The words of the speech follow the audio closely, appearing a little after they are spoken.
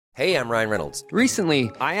Hey, I'm Ryan Reynolds.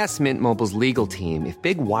 Recently, I asked Mint Mobile's legal team if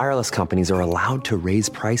big wireless companies are allowed to raise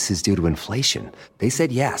prices due to inflation. They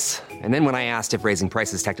said yes. And then when I asked if raising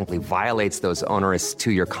prices technically violates those onerous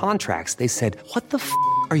two-year contracts, they said, "What the f***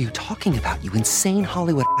 are you talking about, you insane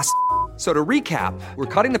Hollywood ass?" So to recap, we're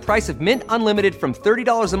cutting the price of Mint Unlimited from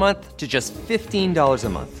 $30 a month to just $15 a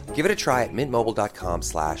month. Give it a try at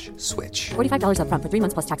mintmobile.com/switch. $45 up front for 3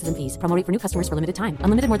 months plus taxes and fees. Promo rate for new customers for limited time.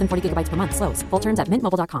 Unlimited more than 40 gigabytes per month. Slows full terms at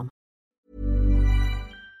mintmobile.com.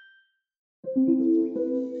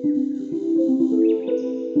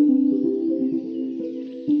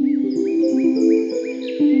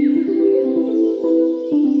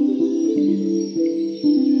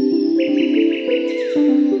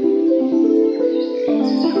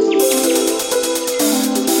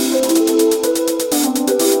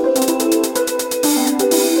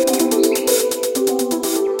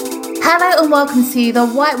 Hello and welcome to the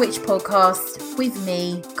White Witch podcast with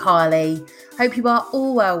me, Carly. Hope you are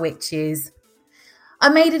all well, witches. I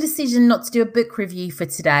made a decision not to do a book review for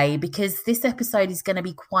today because this episode is going to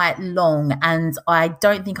be quite long and I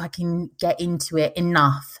don't think I can get into it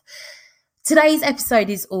enough. Today's episode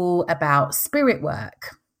is all about spirit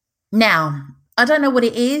work. Now, I don't know what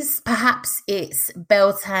it is. Perhaps it's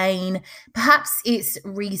Beltane, perhaps it's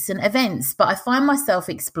recent events, but I find myself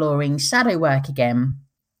exploring shadow work again.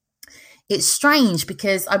 It's strange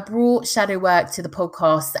because I brought shadow work to the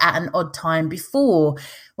podcast at an odd time before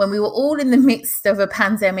when we were all in the midst of a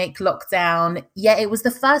pandemic lockdown, yet it was the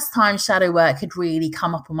first time shadow work had really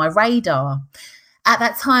come up on my radar. At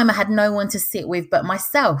that time, I had no one to sit with but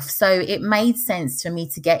myself, so it made sense for me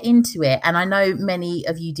to get into it, and I know many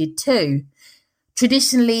of you did too.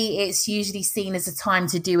 Traditionally, it's usually seen as a time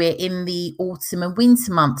to do it in the autumn and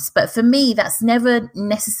winter months, but for me, that's never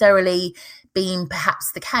necessarily been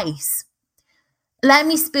perhaps the case. Let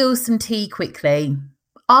me spill some tea quickly.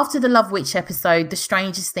 After the Love Witch episode, the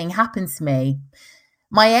strangest thing happened to me.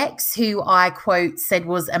 My ex, who I quote said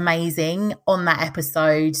was amazing on that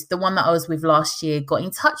episode, the one that I was with last year, got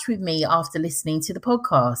in touch with me after listening to the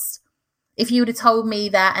podcast. If you would have told me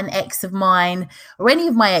that an ex of mine or any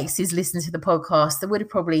of my exes listened to the podcast, I would have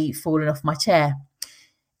probably fallen off my chair.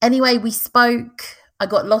 Anyway, we spoke. I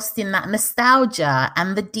got lost in that nostalgia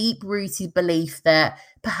and the deep-rooted belief that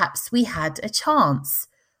perhaps we had a chance.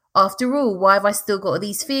 After all, why have I still got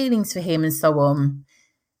these feelings for him and so on?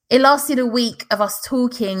 It lasted a week of us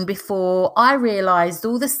talking before I realised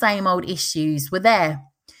all the same old issues were there.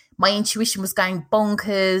 My intuition was going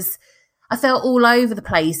bonkers. I felt all over the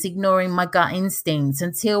place, ignoring my gut instincts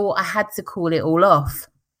until I had to call it all off.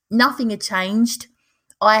 Nothing had changed.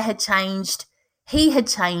 I had changed. He had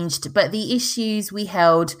changed, but the issues we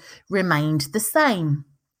held remained the same.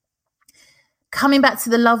 Coming back to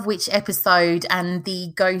the Love Witch episode and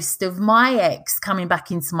the ghost of my ex coming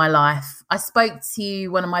back into my life, I spoke to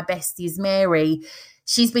one of my besties, Mary.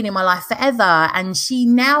 She's been in my life forever and she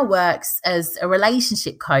now works as a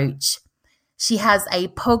relationship coach. She has a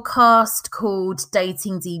podcast called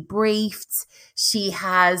Dating Debriefed. She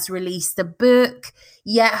has released a book.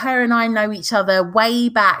 Yet her and I know each other way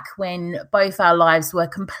back when both our lives were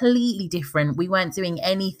completely different. We weren't doing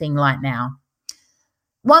anything like now.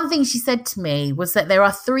 One thing she said to me was that there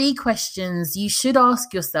are 3 questions you should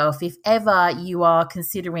ask yourself if ever you are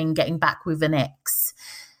considering getting back with an ex.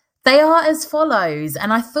 They are as follows,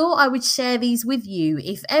 and I thought I would share these with you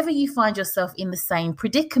if ever you find yourself in the same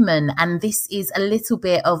predicament, and this is a little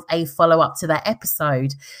bit of a follow-up to that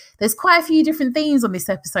episode. There's quite a few different themes on this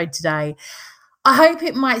episode today. I hope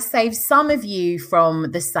it might save some of you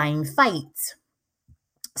from the same fate.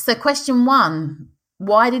 So question 1,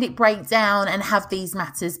 why did it break down and have these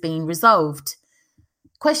matters been resolved?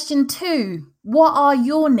 Question 2, what are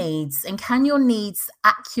your needs and can your needs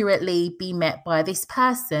accurately be met by this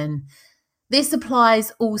person? This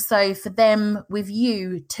applies also for them with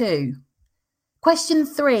you too. Question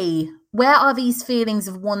 3, where are these feelings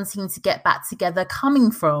of wanting to get back together coming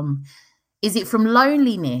from? Is it from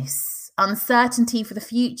loneliness, uncertainty for the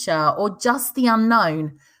future, or just the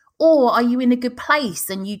unknown? Or are you in a good place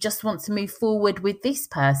and you just want to move forward with this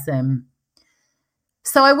person?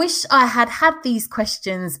 So I wish I had these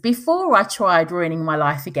questions before I tried ruining my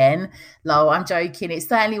life again. Lol, I'm joking. It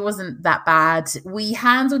certainly wasn't that bad. We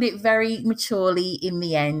handled it very maturely in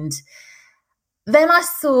the end. Then I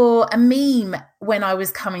saw a meme when I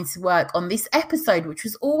was coming to work on this episode, which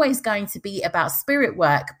was always going to be about spirit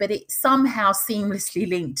work, but it somehow seamlessly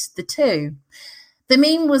linked the two. The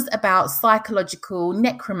meme was about psychological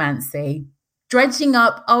necromancy, dredging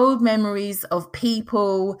up old memories of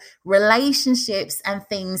people, relationships, and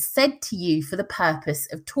things said to you for the purpose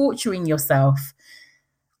of torturing yourself.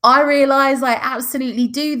 I realise I absolutely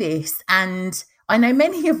do this, and I know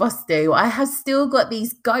many of us do. I have still got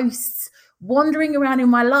these ghosts wandering around in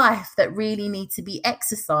my life that really need to be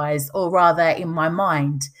exercised, or rather in my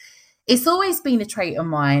mind. It's always been a trait of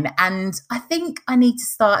mine, and I think I need to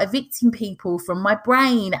start evicting people from my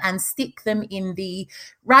brain and stick them in the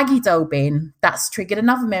Raggy Doll bin. That's triggered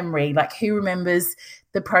another memory, like who remembers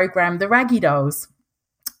the program The Raggy Dolls?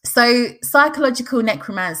 So psychological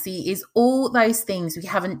necromancy is all those things we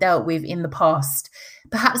haven't dealt with in the past,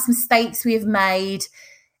 perhaps mistakes we have made.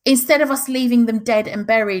 Instead of us leaving them dead and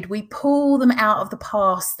buried, we pull them out of the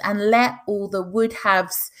past and let all the would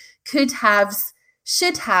haves, could haves,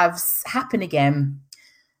 should haves happen again.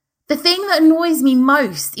 The thing that annoys me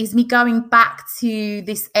most is me going back to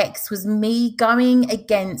this ex was me going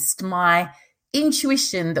against my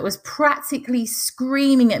intuition that was practically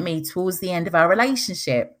screaming at me towards the end of our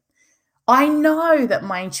relationship. I know that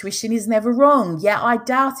my intuition is never wrong, yet I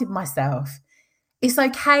doubted myself. It's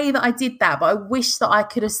okay that I did that, but I wish that I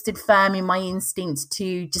could have stood firm in my instinct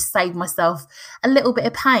to just save myself a little bit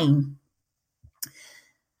of pain.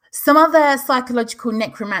 Some other psychological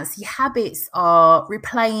necromancy habits are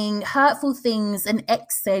replaying hurtful things an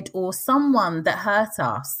ex said or someone that hurt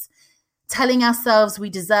us, telling ourselves we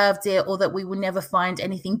deserved it or that we will never find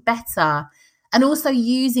anything better, and also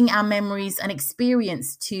using our memories and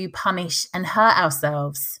experience to punish and hurt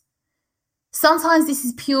ourselves. Sometimes this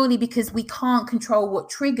is purely because we can't control what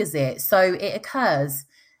triggers it, so it occurs.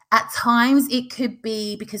 At times, it could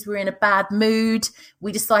be because we're in a bad mood,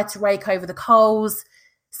 we decide to rake over the coals.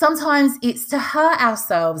 Sometimes it's to hurt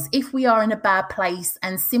ourselves if we are in a bad place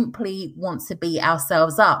and simply want to beat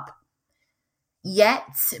ourselves up.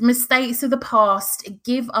 Yet, mistakes of the past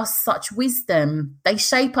give us such wisdom. They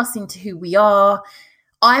shape us into who we are.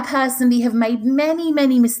 I personally have made many,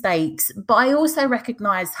 many mistakes, but I also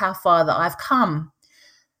recognize how far that I've come.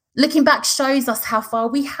 Looking back shows us how far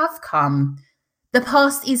we have come. The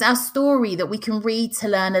past is our story that we can read to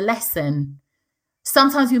learn a lesson.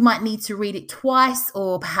 Sometimes we might need to read it twice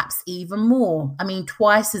or perhaps even more. I mean,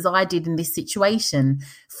 twice as I did in this situation,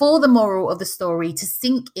 for the moral of the story to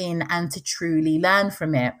sink in and to truly learn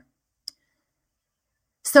from it.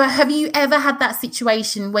 So have you ever had that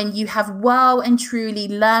situation when you have well and truly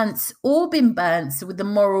learnt or been burnt with the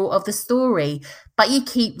moral of the story, but you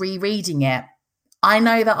keep rereading it? I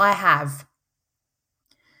know that I have.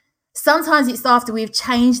 Sometimes it's after we've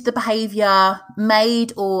changed the behaviour,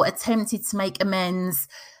 made or attempted to make amends,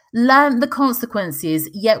 learned the consequences,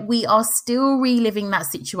 yet we are still reliving that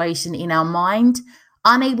situation in our mind,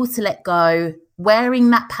 unable to let go,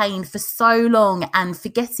 wearing that pain for so long and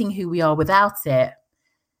forgetting who we are without it.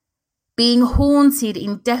 Being haunted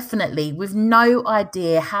indefinitely with no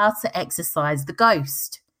idea how to exorcise the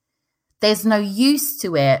ghost. There's no use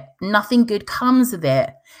to it. Nothing good comes of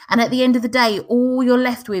it. And at the end of the day, all you're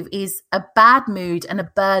left with is a bad mood and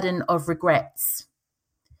a burden of regrets.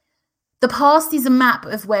 The past is a map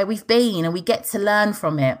of where we've been and we get to learn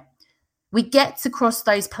from it. We get to cross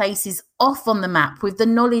those places off on the map with the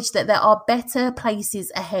knowledge that there are better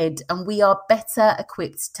places ahead and we are better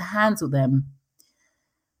equipped to handle them.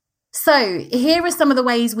 So here are some of the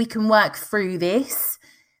ways we can work through this.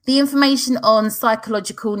 The information on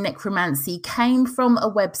psychological necromancy came from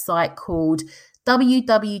a website called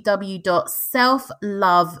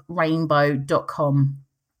www.selfloverainbow.com.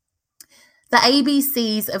 The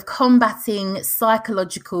ABCs of combating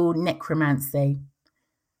psychological necromancy.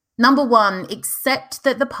 Number 1, accept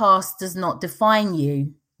that the past does not define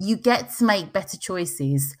you. You get to make better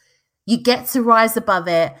choices. You get to rise above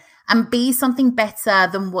it and be something better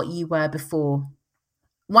than what you were before.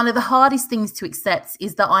 One of the hardest things to accept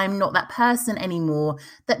is that I'm not that person anymore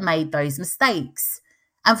that made those mistakes.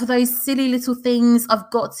 And for those silly little things, I've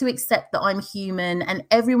got to accept that I'm human and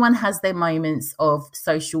everyone has their moments of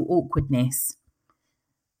social awkwardness.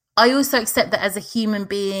 I also accept that as a human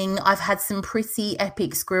being, I've had some pretty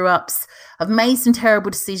epic screw-ups. I've made some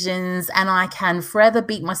terrible decisions and I can forever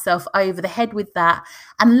beat myself over the head with that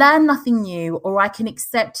and learn nothing new, or I can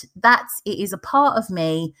accept that it is a part of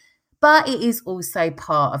me, but it is also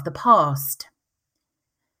part of the past.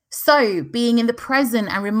 So, being in the present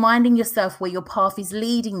and reminding yourself where your path is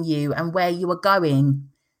leading you and where you are going.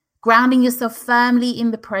 Grounding yourself firmly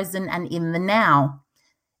in the present and in the now.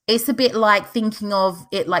 It's a bit like thinking of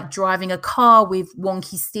it like driving a car with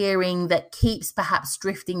wonky steering that keeps perhaps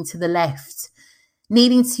drifting to the left.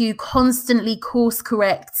 Needing to constantly course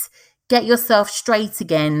correct, get yourself straight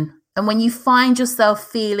again. And when you find yourself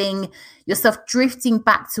feeling yourself drifting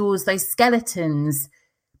back towards those skeletons,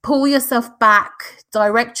 pull yourself back,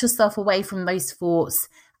 direct yourself away from those thoughts,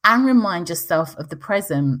 and remind yourself of the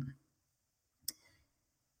present.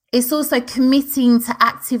 It's also committing to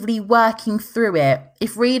actively working through it.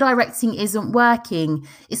 If redirecting isn't working,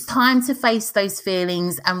 it's time to face those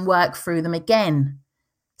feelings and work through them again.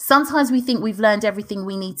 Sometimes we think we've learned everything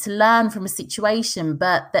we need to learn from a situation,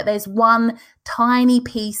 but that there's one tiny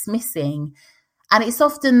piece missing. And it's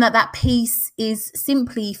often that piece is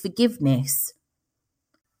simply forgiveness.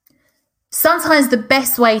 Sometimes the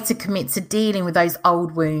best way to commit to dealing with those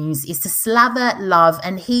old wounds is to slather love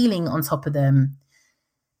and healing on top of them.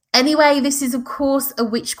 Anyway, this is, of course, a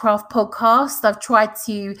witchcraft podcast. I've tried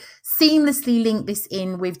to seamlessly link this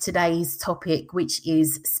in with today's topic, which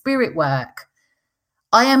is spirit work.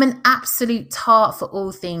 I am an absolute tart for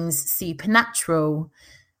all things supernatural.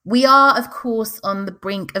 We are, of course, on the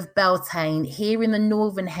brink of Beltane here in the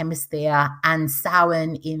Northern Hemisphere and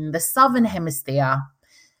Samhain in the Southern Hemisphere.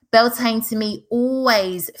 Beltane to me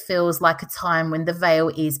always feels like a time when the veil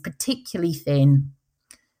is particularly thin.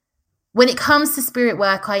 When it comes to spirit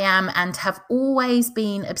work, I am and have always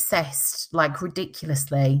been obsessed, like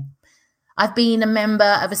ridiculously. I've been a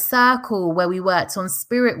member of a circle where we worked on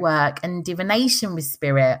spirit work and divination with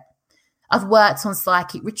spirit. I've worked on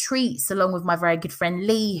psychic retreats along with my very good friend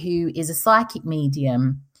Lee, who is a psychic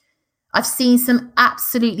medium. I've seen some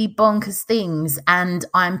absolutely bonkers things and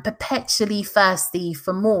I'm perpetually thirsty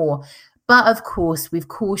for more, but of course with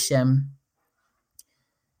caution.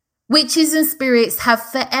 Witches and spirits have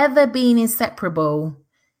forever been inseparable.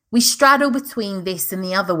 We straddle between this and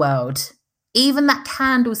the other world. Even that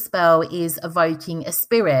candle spell is evoking a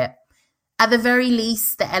spirit, at the very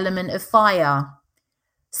least the element of fire.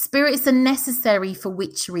 Spirits are necessary for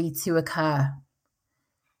witchery to occur.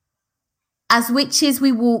 As witches,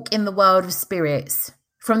 we walk in the world of spirits,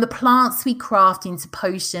 from the plants we craft into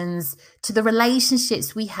potions to the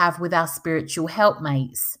relationships we have with our spiritual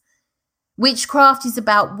helpmates. Witchcraft is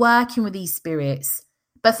about working with these spirits,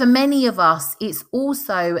 but for many of us, it's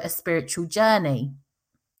also a spiritual journey.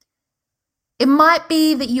 It might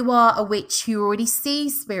be that you are a witch who already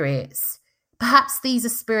sees spirits. Perhaps these are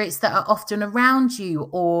spirits that are often around you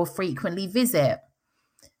or frequently visit.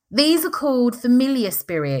 These are called familiar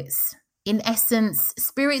spirits. In essence,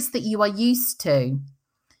 spirits that you are used to.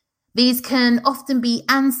 These can often be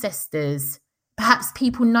ancestors, perhaps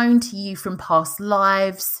people known to you from past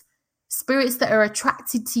lives, spirits that are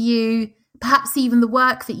attracted to you, perhaps even the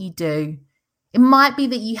work that you do. It might be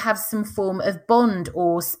that you have some form of bond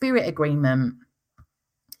or spirit agreement.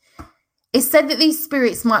 It's said that these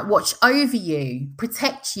spirits might watch over you,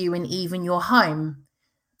 protect you, and even your home.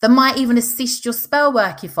 They might even assist your spell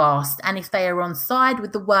work if asked, and if they are on side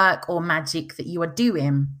with the work or magic that you are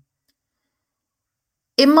doing.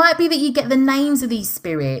 It might be that you get the names of these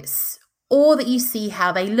spirits, or that you see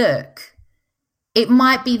how they look. It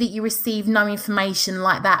might be that you receive no information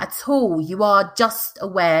like that at all. You are just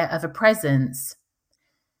aware of a presence.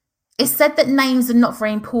 It's said that names are not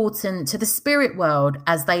very important to the spirit world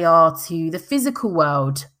as they are to the physical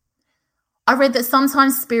world. I read that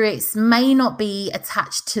sometimes spirits may not be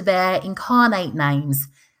attached to their incarnate names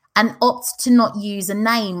and opt to not use a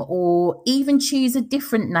name or even choose a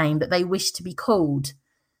different name that they wish to be called.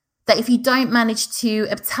 That if you don't manage to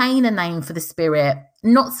obtain a name for the spirit,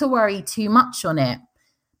 not to worry too much on it.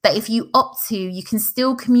 That if you opt to, you can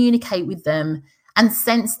still communicate with them and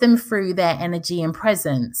sense them through their energy and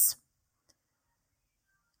presence.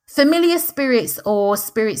 Familiar spirits or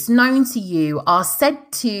spirits known to you are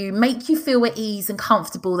said to make you feel at ease and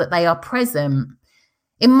comfortable that they are present.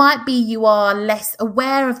 It might be you are less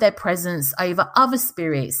aware of their presence over other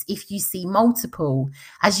spirits if you see multiple,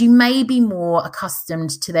 as you may be more accustomed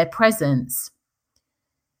to their presence.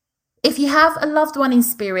 If you have a loved one in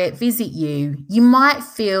spirit visit you, you might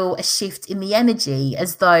feel a shift in the energy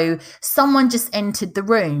as though someone just entered the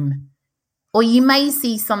room. Or you may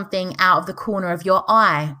see something out of the corner of your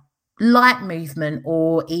eye, light movement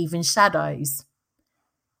or even shadows.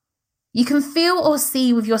 You can feel or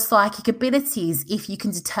see with your psychic abilities if you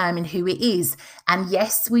can determine who it is. And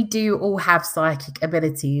yes, we do all have psychic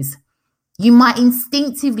abilities. You might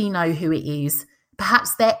instinctively know who it is.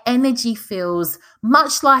 Perhaps their energy feels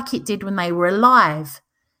much like it did when they were alive.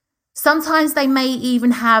 Sometimes they may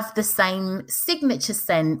even have the same signature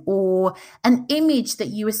scent, or an image that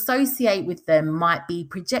you associate with them might be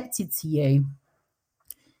projected to you.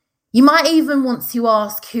 You might even want to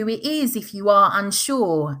ask who it is if you are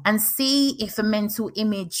unsure, and see if a mental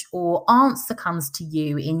image or answer comes to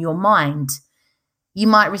you in your mind. You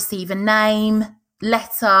might receive a name,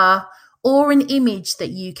 letter, or an image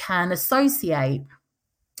that you can associate.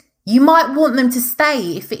 You might want them to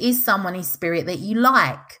stay if it is someone in spirit that you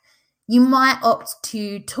like. You might opt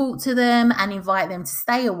to talk to them and invite them to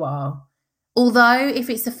stay a while. Although if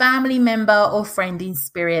it's a family member or friend in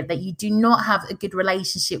spirit that you do not have a good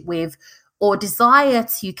relationship with or desire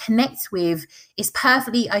to connect with, it's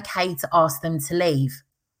perfectly okay to ask them to leave.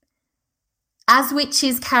 As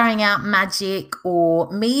witches carrying out magic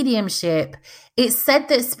or mediumship, it's said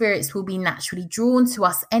that spirits will be naturally drawn to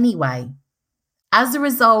us anyway. As a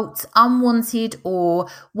result, unwanted or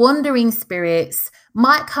wandering spirits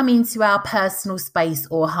might come into our personal space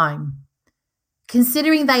or home.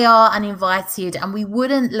 Considering they are uninvited and we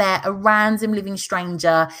wouldn't let a random living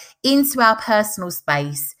stranger into our personal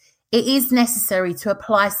space, it is necessary to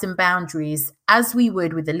apply some boundaries as we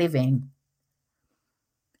would with the living.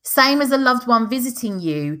 Same as a loved one visiting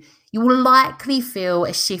you, you will likely feel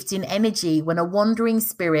a shift in energy when a wandering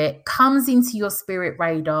spirit comes into your spirit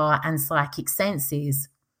radar and psychic senses.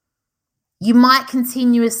 You might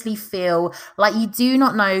continuously feel like you do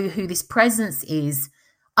not know who this presence is,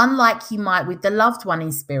 unlike you might with the loved one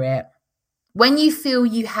in spirit. When you feel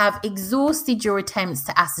you have exhausted your attempts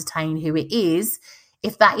to ascertain who it is,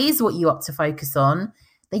 if that is what you opt to focus on,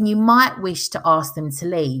 then you might wish to ask them to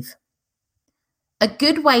leave. A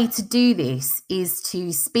good way to do this is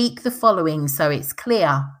to speak the following so it's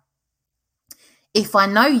clear. If I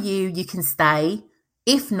know you, you can stay.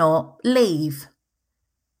 If not, leave.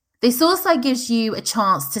 This also gives you a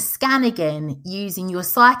chance to scan again using your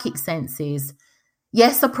psychic senses.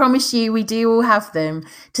 Yes, I promise you we do all have them,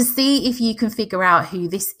 to see if you can figure out who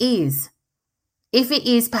this is. If it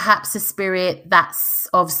is perhaps a spirit that's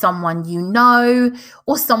of someone you know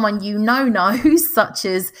or someone you know knows, such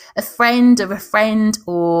as a friend of a friend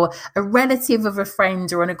or a relative of a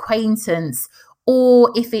friend or an acquaintance,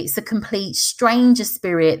 or if it's a complete stranger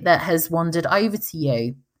spirit that has wandered over to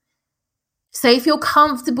you. So if you're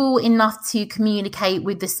comfortable enough to communicate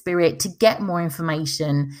with the spirit to get more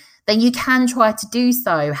information, then you can try to do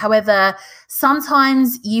so. However,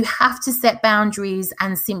 sometimes you have to set boundaries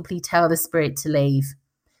and simply tell the spirit to leave.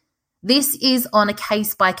 This is on a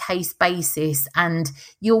case-by-case basis, and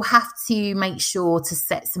you'll have to make sure to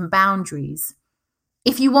set some boundaries.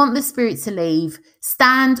 If you want the spirit to leave,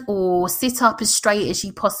 stand or sit up as straight as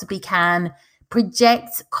you possibly can,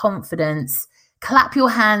 project confidence, clap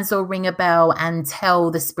your hands or ring a bell and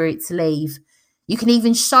tell the spirit to leave. You can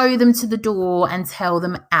even show them to the door and tell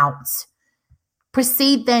them out.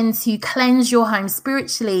 Proceed then to cleanse your home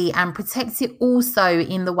spiritually and protect it also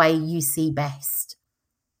in the way you see best.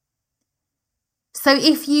 So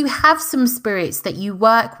if you have some spirits that you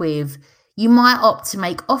work with, you might opt to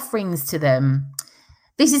make offerings to them.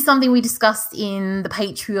 This is something we discussed in the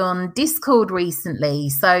Patreon Discord recently.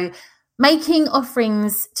 So making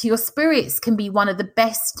offerings to your spirits can be one of the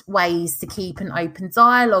best ways to keep an open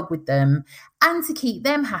dialogue with them and to keep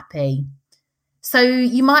them happy. So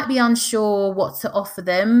you might be unsure what to offer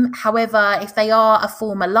them. However, if they are a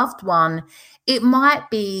former loved one, it might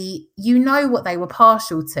be you know what they were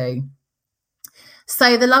partial to.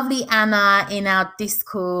 So the lovely Anna in our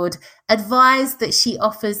Discord advised that she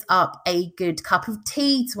offers up a good cup of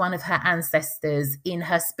tea to one of her ancestors in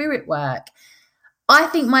her spirit work. I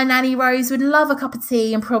think my Nanny Rose would love a cup of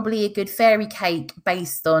tea and probably a good fairy cake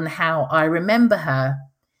based on how I remember her.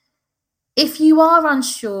 If you are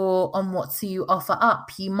unsure on what to offer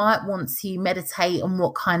up, you might want to meditate on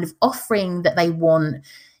what kind of offering that they want.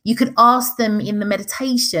 You could ask them in the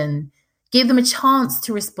meditation, give them a chance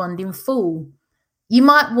to respond in full. You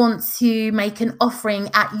might want to make an offering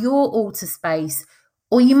at your altar space,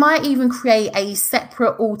 or you might even create a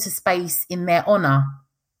separate altar space in their honour.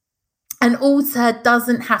 An altar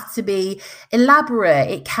doesn't have to be elaborate.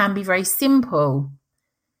 It can be very simple.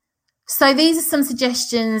 So these are some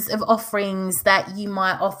suggestions of offerings that you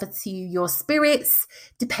might offer to your spirits,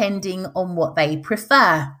 depending on what they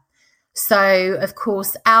prefer. So, of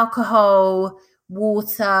course, alcohol,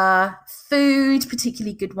 water, food,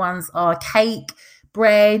 particularly good ones are cake,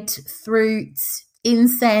 bread, fruit,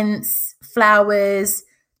 incense, flowers,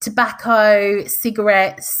 tobacco,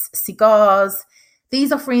 cigarettes, cigars.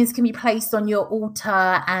 These offerings can be placed on your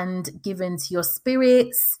altar and given to your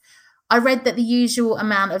spirits. I read that the usual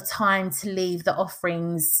amount of time to leave the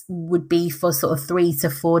offerings would be for sort of 3 to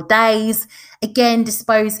 4 days. Again,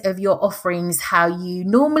 dispose of your offerings how you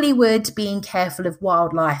normally would, being careful of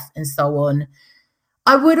wildlife and so on.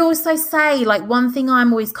 I would also say, like, one thing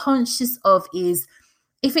I'm always conscious of is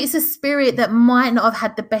if it's a spirit that might not have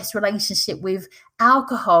had the best relationship with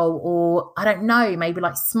alcohol, or I don't know, maybe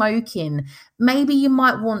like smoking, maybe you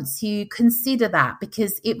might want to consider that,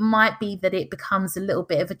 because it might be that it becomes a little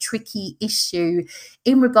bit of a tricky issue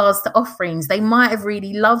in regards to offerings. They might have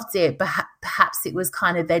really loved it, but perhaps it was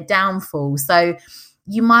kind of their downfall. So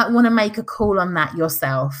you might want to make a call on that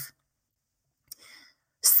yourself.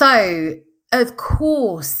 So Of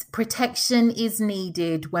course, protection is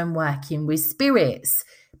needed when working with spirits.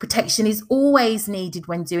 Protection is always needed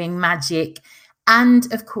when doing magic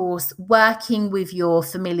and, of course, working with your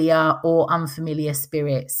familiar or unfamiliar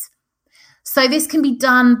spirits. So this can be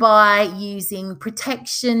done by using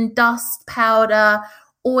protection dust powder,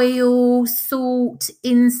 oil, salt,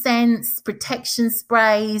 incense, protection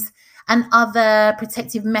sprays, and other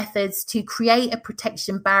protective methods to create a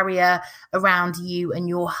protection barrier around you and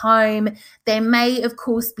your home. There may, of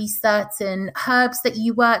course, be certain herbs that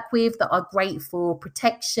you work with that are great for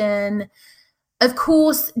protection. Of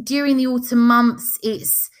course, during the autumn months,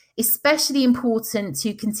 it's especially important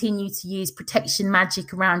to continue to use protection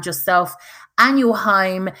magic around yourself and your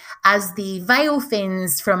home, as the veil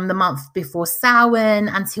thins from the month before Samhain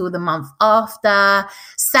until the month after.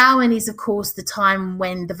 Samhain is, of course, the time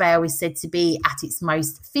when the veil is said to be at its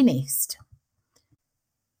most thinnest.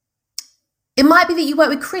 It might be that you work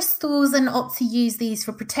with crystals and opt to use these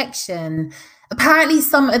for protection. Apparently,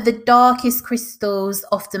 some of the darkest crystals,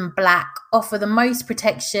 often black, offer the most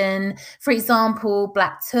protection. For example,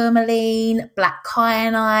 black tourmaline, black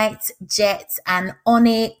kyanite, jet, and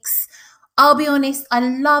onyx. I'll be honest, I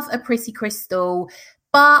love a pretty crystal,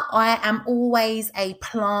 but I am always a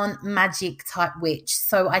plant magic type witch,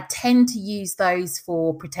 so I tend to use those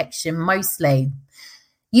for protection mostly.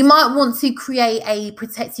 You might want to create a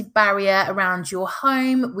protective barrier around your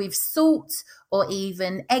home with salt or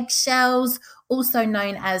even eggshells, also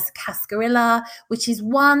known as cascarilla, which is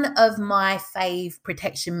one of my fave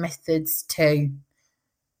protection methods too.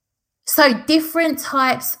 So different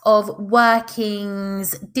types of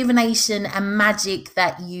workings, divination and magic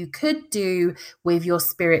that you could do with your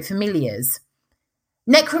spirit familiars.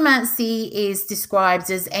 Necromancy is described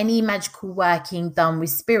as any magical working done with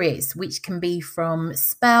spirits, which can be from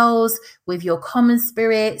spells with your common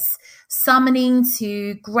spirits, summoning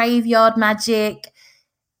to graveyard magic.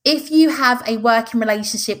 If you have a working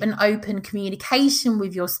relationship and open communication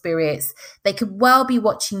with your spirits, they could well be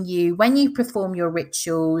watching you when you perform your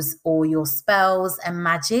rituals or your spells and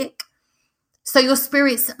magic. So your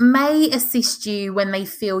spirits may assist you when they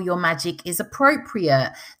feel your magic is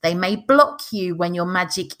appropriate. They may block you when your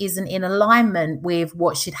magic isn't in alignment with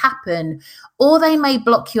what should happen, or they may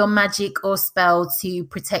block your magic or spell to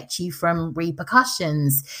protect you from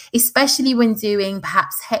repercussions, especially when doing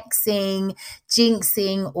perhaps hexing,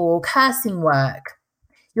 jinxing, or cursing work.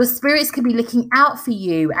 Your spirits could be looking out for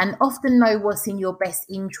you and often know what's in your best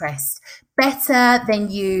interest better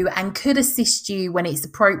than you and could assist you when it's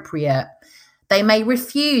appropriate. They may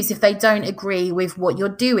refuse if they don't agree with what you're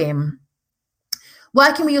doing.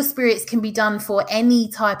 Working with your spirits can be done for any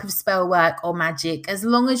type of spell work or magic, as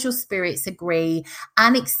long as your spirits agree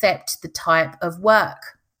and accept the type of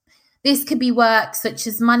work. This could be work such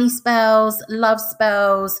as money spells, love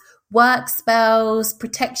spells, work spells,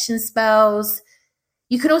 protection spells.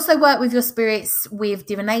 You can also work with your spirits with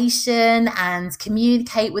divination and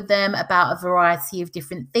communicate with them about a variety of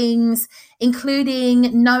different things,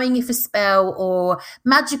 including knowing if a spell or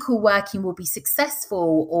magical working will be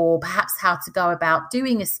successful, or perhaps how to go about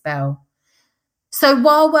doing a spell. So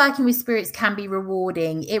while working with spirits can be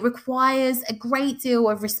rewarding, it requires a great deal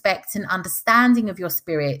of respect and understanding of your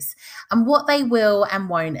spirits and what they will and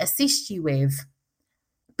won't assist you with.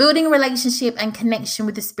 Building a relationship and connection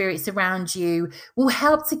with the spirits around you will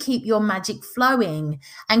help to keep your magic flowing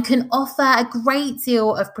and can offer a great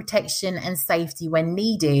deal of protection and safety when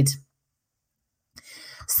needed.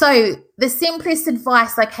 So the simplest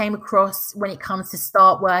advice I came across when it comes to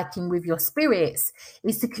start working with your spirits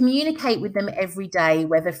is to communicate with them every day,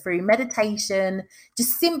 whether through meditation,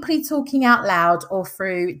 just simply talking out loud, or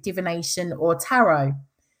through divination or tarot.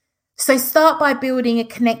 So start by building a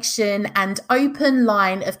connection and open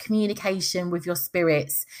line of communication with your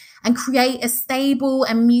spirits and create a stable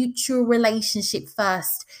and mutual relationship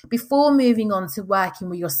first before moving on to working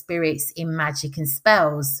with your spirits in magic and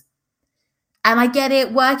spells. And I get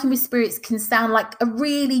it, working with spirits can sound like a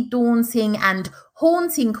really daunting and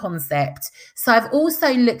haunting concept. So I've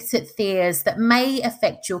also looked at fears that may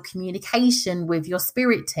affect your communication with your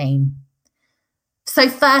spirit team. So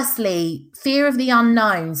firstly, fear of the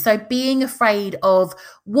unknown. So being afraid of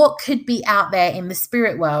what could be out there in the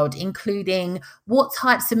spirit world, including what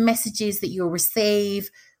types of messages that you'll receive,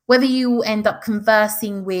 whether you will end up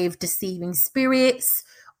conversing with deceiving spirits,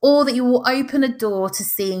 or that you will open a door to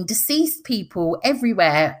seeing deceased people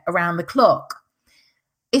everywhere around the clock.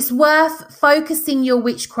 It's worth focusing your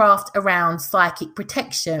witchcraft around psychic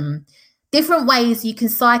protection, different ways you can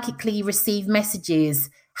psychically receive messages,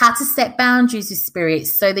 how to set boundaries with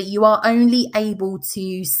spirits so that you are only able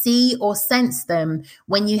to see or sense them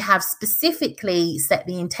when you have specifically set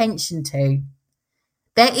the intention to.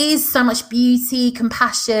 There is so much beauty,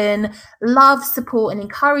 compassion, love, support, and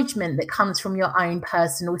encouragement that comes from your own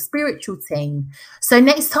personal spiritual team. So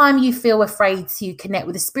next time you feel afraid to connect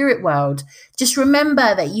with the spirit world, just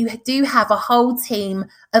remember that you do have a whole team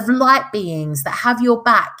of light beings that have your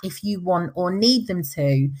back if you want or need them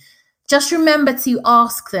to. Just remember to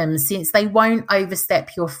ask them, since they won't overstep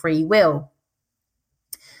your free will.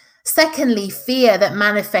 Secondly, fear that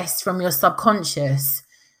manifests from your subconscious.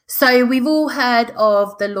 So we've all heard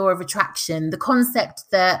of the law of attraction, the concept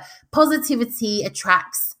that positivity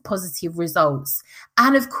attracts positive results.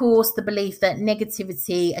 And of course, the belief that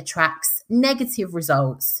negativity attracts negative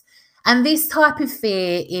results. And this type of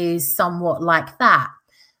fear is somewhat like that.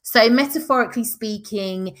 So metaphorically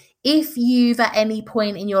speaking, if you've at any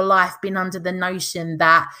point in your life been under the notion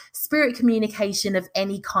that spirit communication of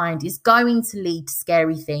any kind is going to lead to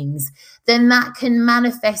scary things, then that can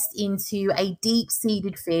manifest into a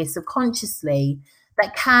deep-seated fear subconsciously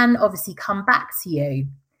that can obviously come back to you.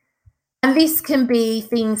 And this can be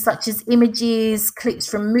things such as images, clips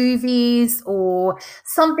from movies, or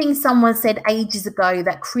something someone said ages ago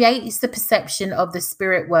that creates the perception of the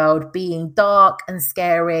spirit world being dark and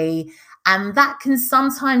scary. And that can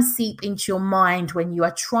sometimes seep into your mind when you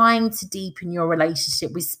are trying to deepen your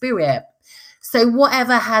relationship with spirit. So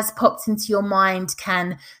whatever has popped into your mind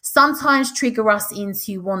can sometimes trigger us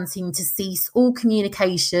into wanting to cease all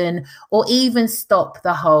communication or even stop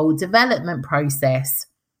the whole development process.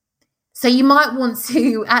 So you might want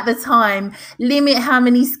to, at the time, limit how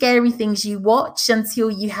many scary things you watch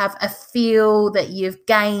until you have a feel that you've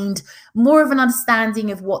gained more of an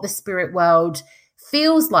understanding of what the spirit world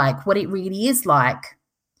feels like, what it really is like.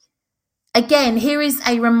 Again, here is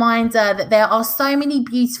a reminder that there are so many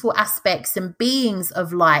beautiful aspects and beings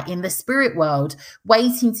of light in the spirit world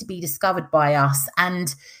waiting to be discovered by us.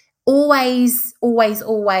 And always,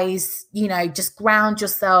 just ground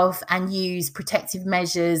yourself and use protective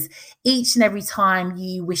measures each and every time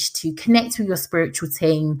you wish to connect with your spiritual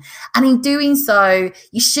team. And in doing so,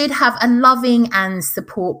 you should have a loving and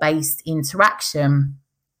support-based interaction.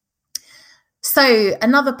 So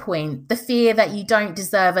another point, the fear that you don't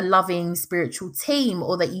deserve a loving spiritual team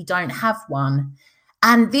or that you don't have one.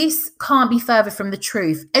 And this can't be further from the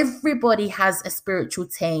truth. Everybody has a spiritual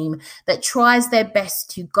team that tries their best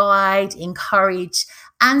to guide, encourage,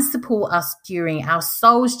 and support us during our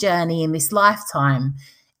soul's journey in this lifetime.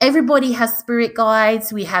 Everybody has spirit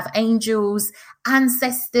guides. We have angels,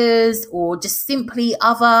 ancestors, or just simply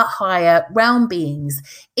other higher realm beings,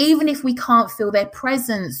 even if we can't feel their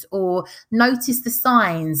presence or notice the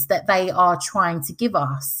signs that they are trying to give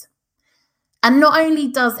us. And not only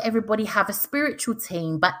does everybody have a spiritual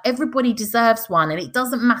team, but everybody deserves one. And it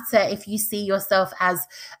doesn't matter if you see yourself as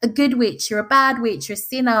a good witch or a bad witch or a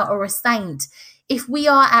sinner or a saint. If we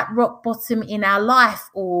are at rock bottom in our life,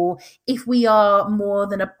 or if we are more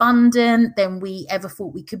than abundant than we ever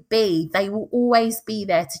thought we could be, they will always be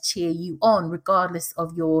there to cheer you on, regardless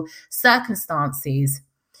of your circumstances.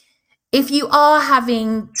 If you are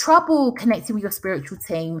having trouble connecting with your spiritual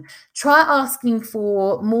team, try asking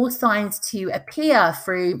for more signs to appear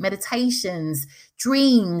through meditations,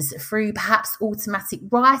 dreams, through perhaps automatic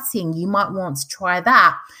writing. You might want to try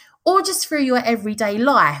that, or just through your everyday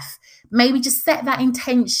life. Maybe just set that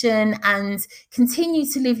intention and continue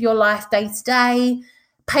to live your life day to day.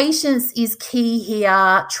 Patience is key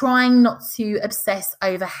here, trying not to obsess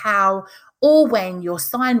over how or when your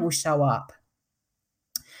sign will show up.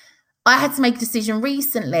 I had to make a decision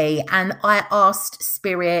recently, and I asked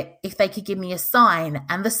Spirit if they could give me a sign.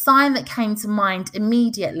 And the sign that came to mind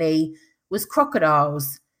immediately was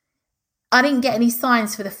crocodiles. I didn't get any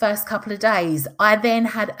signs for the first couple of days. I then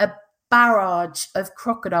had a barrage of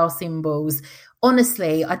crocodile symbols.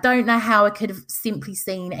 Honestly, I don't know how I could have simply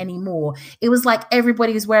seen any more. It was like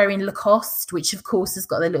everybody was wearing Lacoste, which of course has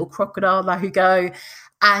got the little crocodile logo.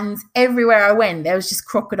 And everywhere I went, there was just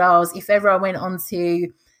crocodiles. If ever I went onto,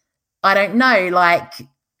 I don't know,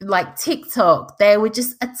 like TikTok, there were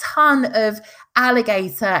just a ton of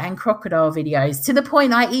alligator and crocodile videos, to the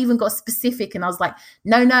point I even got specific and I was like,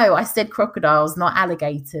 no, I said crocodiles, not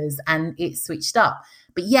alligators, and it switched up.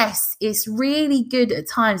 But yes, it's really good at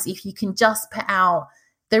times if you can just put out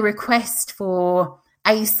the request for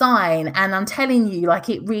a sign. And I'm telling you, like,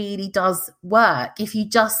 it really does work if you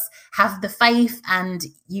just have the faith and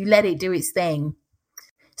you let it do its thing.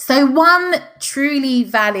 So one truly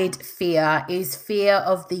valid fear is fear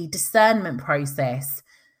of the discernment process.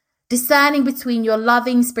 discerning between your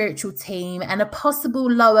loving spiritual team and a possible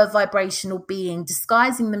lower vibrational being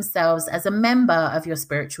disguising themselves as a member of your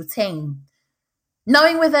spiritual team.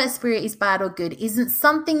 Knowing whether a spirit is bad or good isn't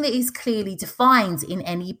something that is clearly defined in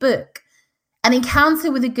any book. An encounter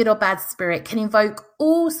with a good or bad spirit can invoke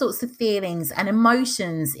all sorts of feelings and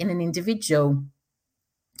emotions in an individual.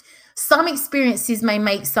 Some experiences may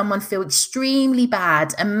make someone feel extremely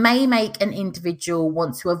bad and may make an individual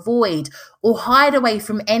want to avoid or hide away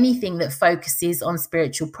from anything that focuses on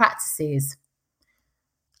spiritual practices.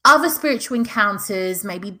 Other spiritual encounters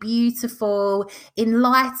may be beautiful,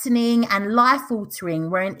 enlightening, and life-altering,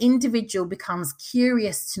 where an individual becomes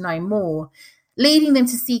curious to know more, leading them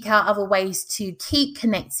to seek out other ways to keep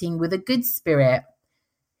connecting with a good spirit.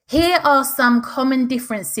 Here are some common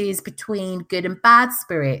differences between good and bad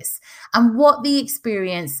spirits and what the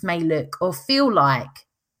experience may look or feel like.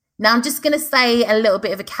 Now, I'm just going to say a little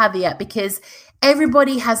bit of a caveat because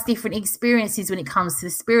everybody has different experiences when it comes to the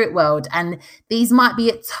spirit world, and these might be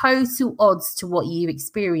at total odds to what you've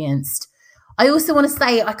experienced. I also want to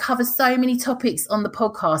say I cover so many topics on the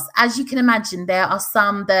podcast. As you can imagine, there are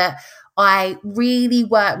some that I really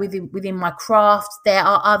work within my craft. There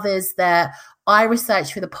are others that I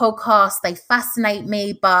research for the podcast. They fascinate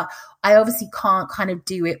me, but I obviously can't kind of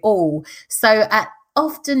do it all. So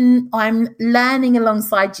often I'm learning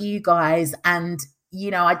alongside you guys, and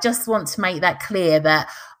I just want to make that clear that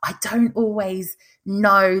I don't always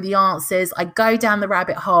know the answers. I go down the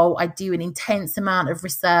rabbit hole. I do an intense amount of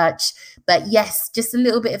research. But yes, just a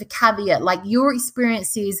little bit of a caveat, like your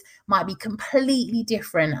experiences might be completely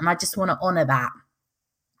different, and I just want to honor that.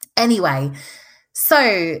 Anyway,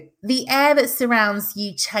 so the air that surrounds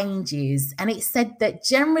you changes, and it's said that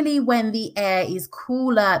generally when the air is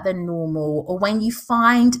cooler than normal, or when you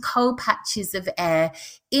find cold patches of air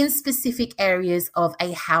in specific areas of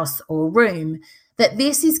a house or room, that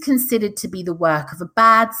this is considered to be the work of a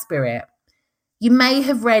bad spirit. You may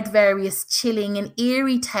have read various chilling and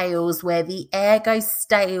eerie tales where the air goes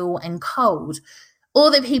stale and cold,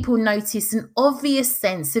 or that people notice an obvious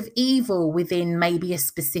sense of evil within maybe a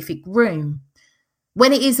specific room.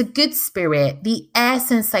 When it is a good spirit, the air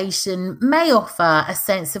sensation may offer a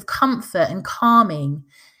sense of comfort and calming.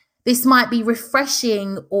 This might be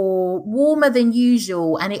refreshing or warmer than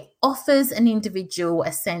usual, and it offers an individual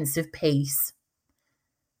a sense of peace.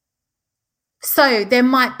 So there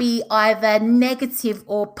might be either negative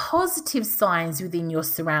or positive signs within your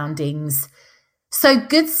surroundings. So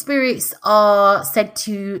good spirits are said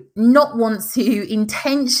to not want to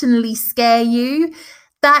intentionally scare you.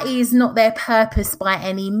 That is not their purpose by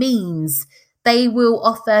any means. They will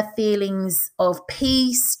offer feelings of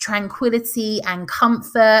peace, tranquility, and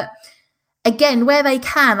comfort. Again, where they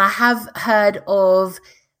can, I have heard of,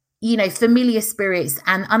 familiar spirits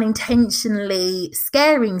and unintentionally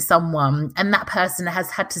scaring someone, and that person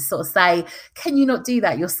has had to sort of say, "Can you not do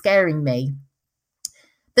that? You're scaring me."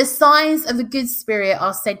 The signs of a good spirit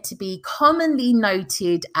are said to be commonly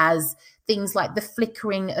noted as things like the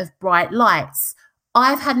flickering of bright lights.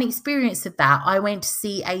 I've had an experience of that. I went to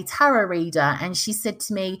see a tarot reader, and she said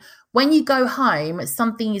to me, when you go home,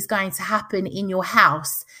 something is going to happen in your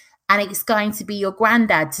house, and it's going to be your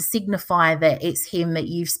granddad to signify that it's him that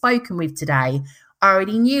you've spoken with today. I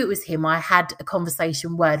already knew it was him. I had a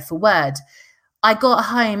conversation word for word. I got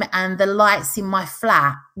home and the lights in my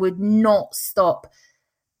flat would not stop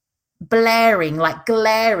blaring, like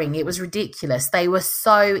glaring. It was ridiculous. They were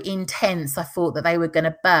so intense. I thought that they were going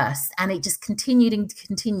to burst, and it just continued and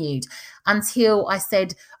continued until I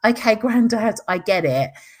said, "Okay, Granddad, I get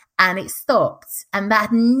it." And it stopped. And that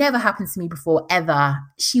had never happened to me before, ever.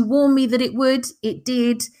 She warned me that it would. It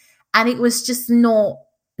did. And it was just not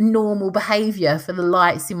normal behavior for the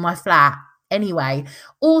lights in my flat. Anyway,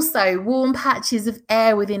 also warm patches of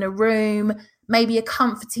air within a room, maybe a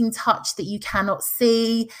comforting touch that you cannot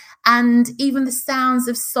see, and even the sounds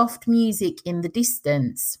of soft music in the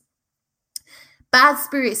distance. Bad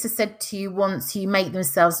spirits are said to want to make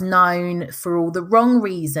themselves known for all the wrong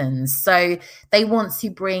reasons. So they want to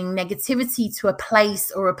bring negativity to a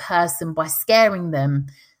place or a person by scaring them.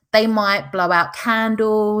 They might blow out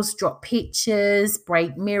candles, drop pictures,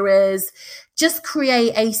 break mirrors, just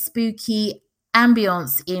create a spooky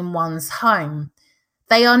ambience in one's home.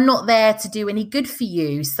 They are not there to do any good for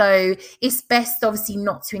you, so it's best obviously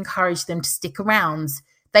not to encourage them to stick around.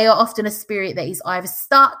 They are often a spirit that is either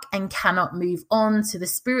stuck and cannot move on to the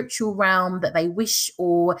spiritual realm that they wish,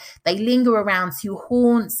 or they linger around to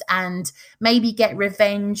haunt and maybe get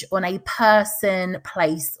revenge on a person,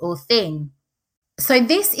 place, or thing. So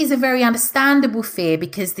this is a very understandable fear,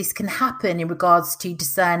 because this can happen in regards to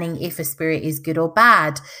discerning if a spirit is good or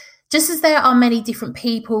bad. Just as there are many different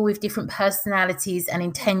people with different personalities and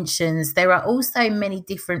intentions, there are also many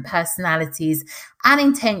different personalities and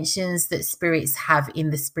intentions that spirits have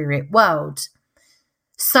in the spirit world.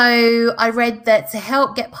 So I read that to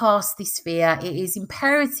help get past this fear, it is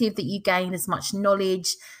imperative that you gain as much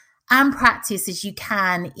knowledge and practice as you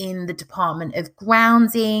can in the department of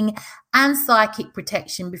grounding and psychic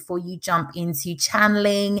protection before you jump into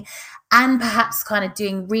channeling and perhaps kind of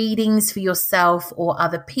doing readings for yourself or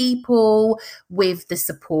other people with the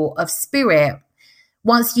support of spirit.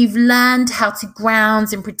 Once you've learned how to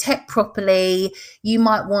ground and protect properly, you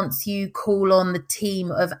might want to call on the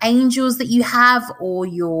team of angels that you have or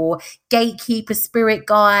your gatekeeper spirit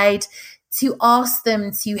guide to ask them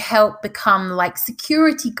to help become like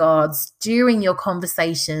security guards during your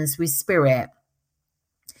conversations with spirit.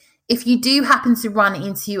 If you do happen to run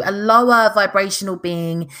into a lower vibrational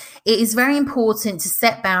being, it is very important to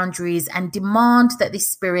set boundaries and demand that this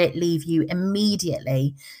spirit leave you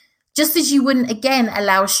immediately. Just as you wouldn't, again,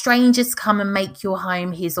 allow a stranger to come and make your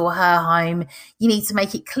home his or her home, you need to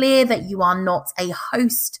make it clear that you are not a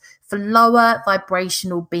host for lower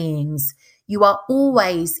vibrational beings. You are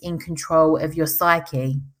always in control of your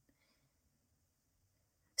psyche.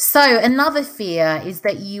 So another fear is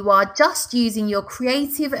that you are just using your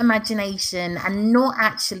creative imagination and not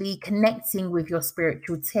actually connecting with your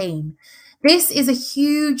spiritual team. This is a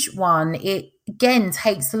huge one. It again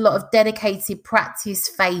takes a lot of dedicated practice,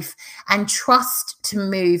 faith, and trust to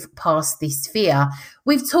move past this fear.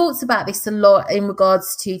 We've talked about this a lot in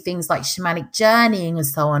regards to things like shamanic journeying and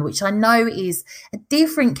so on, which I know is a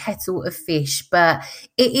different kettle of fish, but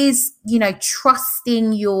it is,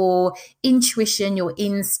 trusting your intuition, your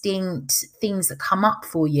instinct, things that come up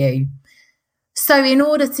for you. So in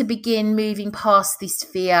order to begin moving past this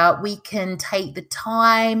fear, we can take the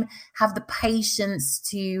time, have the patience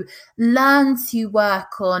to learn to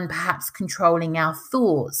work on perhaps controlling our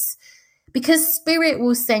thoughts, because spirit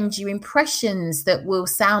will send you impressions that will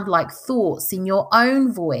sound like thoughts in your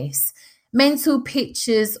own voice, mental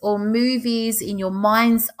pictures or movies in your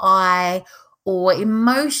mind's eye, or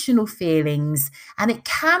emotional feelings. And it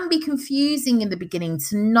can be confusing in the beginning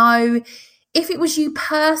to know if it was you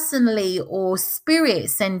personally or spirit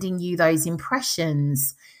sending you those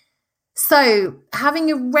impressions. So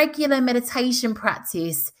having a regular meditation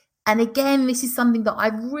practice, and again, this is something that I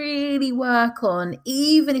really work on,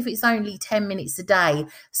 even if it's only 10 minutes a day.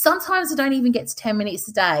 Sometimes I don't even get to 10 minutes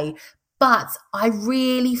a day, but I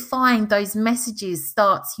really find those messages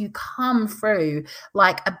start to come through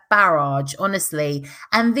like a barrage, honestly.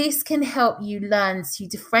 And this can help you learn to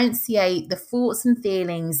differentiate the thoughts and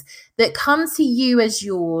feelings that come to you as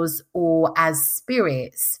yours or as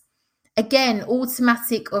spirits. Again,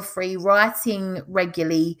 automatic or free writing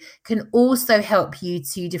regularly can also help you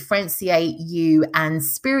to differentiate you and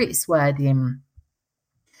spirit's wording.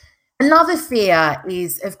 Another fear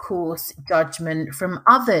is, of course, judgment from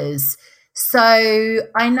others. So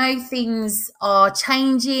I know things are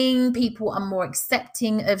changing. People are more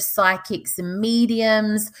accepting of psychics and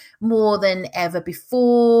mediums more than ever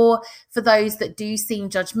before. For those that do seem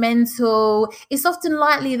judgmental, it's often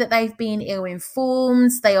likely that they've been ill-informed.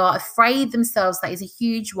 They are afraid themselves, that is a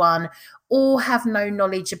huge one, or have no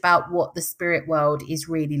knowledge about what the spirit world is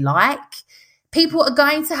really like. People are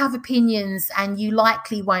going to have opinions and you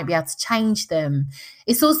likely won't be able to change them.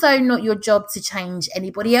 It's also not your job to change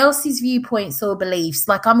anybody else's viewpoints or beliefs.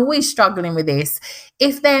 Like, I'm always struggling with this.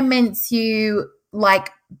 If they're meant to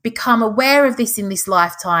become aware of this in this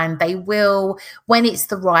lifetime, they will when it's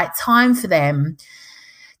the right time for them.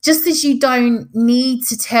 Just as you don't need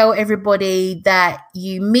to tell everybody that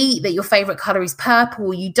you meet that your favorite color is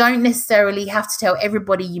purple, you don't necessarily have to tell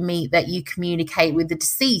everybody you meet that you communicate with the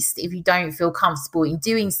deceased if you don't feel comfortable in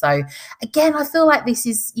doing so. Again, I feel like this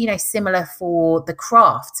is, similar for the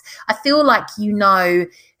craft. I feel like you know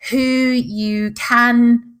who you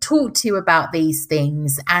can talk to about these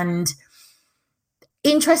things. And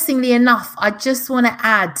interestingly enough, I just want to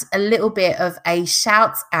add a little bit of a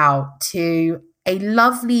shout out to a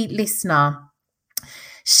lovely listener.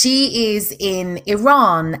 She is in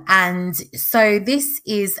Iran. And so this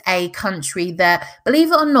is a country that,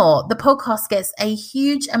 believe it or not, the podcast gets a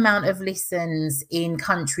huge amount of listens in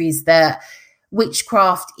countries that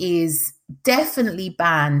witchcraft is definitely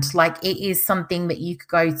banned. Like, it is something that you could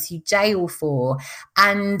go to jail for.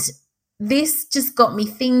 And this just got me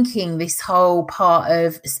thinking, this whole part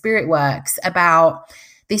of Spirit Works, about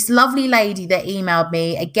this lovely lady that emailed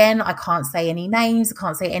me. Again, I can't say any names. I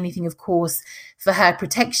can't say anything, of course, for her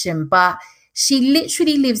protection. But she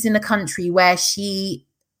literally lives in a country where she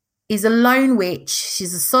is a lone witch.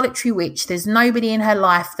 She's a solitary witch. There's nobody in her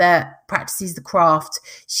life that practices the craft.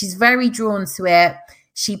 She's very drawn to it.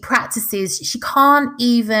 She practices. She can't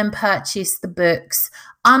even purchase the books,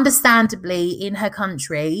 understandably, in her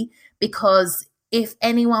country, because if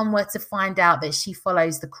anyone were to find out that she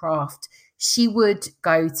follows the craft, she would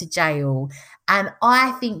go to jail. And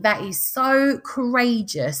I think that is so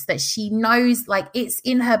courageous that she knows, like, it's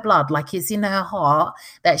in her blood, like it's in her heart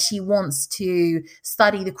that she wants to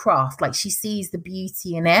study the craft. Like, she sees the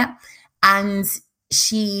beauty in it, and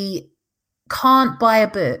she can't buy a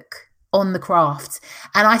book on the craft.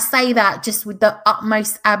 And I say that just with the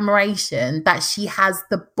utmost admiration that she has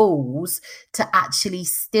the balls to actually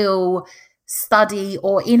still study,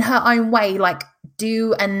 or in her own way, like,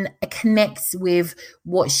 do and connect with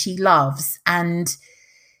what she loves. And,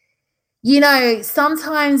 you know,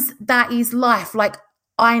 sometimes that is life. Like,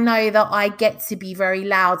 I know that I get to be very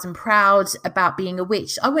loud and proud about being a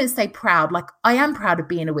witch. I wouldn't say proud, like, I am proud of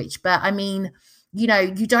being a witch, but I mean, you know,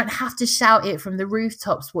 you don't have to shout it from the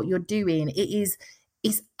rooftops what you're doing.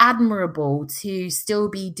 It's admirable to still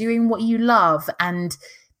be doing what you love, and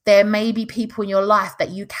there may be people in your life that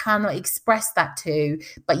you cannot express that to,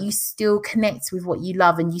 but you still connect with what you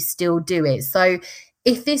love and you still do it. So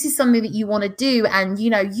if this is something that you want to do, and, you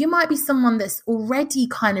know, you might be someone that's already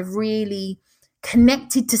kind of really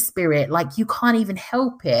connected to spirit, like you can't even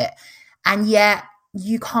help it, and yet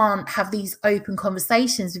you can't have these open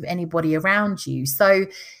conversations with anybody around you. So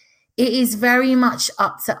it is very much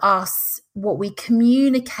up to us what we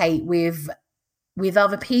communicate with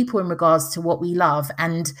other people in regards to what we love.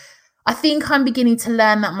 And I think I'm beginning to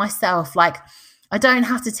learn that myself. Like, I don't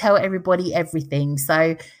have to tell everybody everything.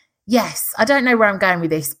 So yes, I don't know where I'm going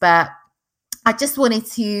with this, but I just wanted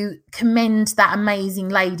to commend that amazing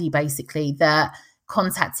lady, basically, that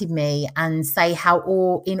contacted me and say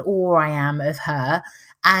how in awe I am of her,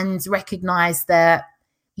 and recognize that,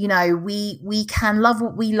 you know, we can love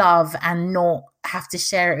what we love and not have to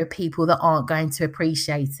share it with people that aren't going to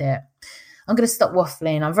appreciate it. I'm going to stop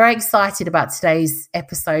waffling. I'm very excited about today's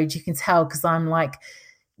episode. You can tell because I'm like,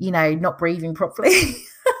 you know, not breathing properly.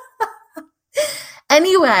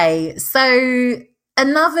 Anyway, so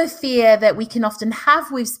another fear that we can often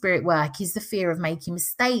have with spirit work is the fear of making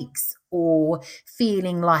mistakes or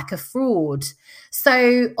feeling like a fraud.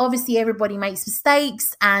 So obviously everybody makes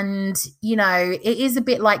mistakes, and, you know, it is a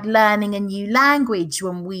bit like learning a new language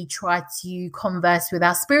when we try to converse with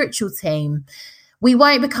our spiritual team. We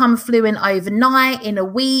won't become fluent overnight, in a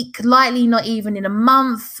week, likely not even in a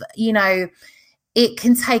month. You know, it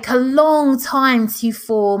can take a long time to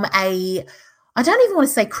form I don't even want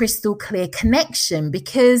to say crystal clear connection,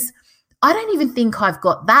 because I don't even think I've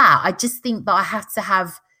got that. I just think that I have to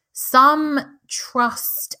have some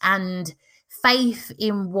trust and faith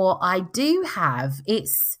in what I do have.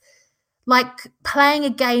 It's like playing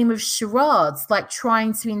a game of charades, like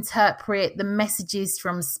trying to interpret the messages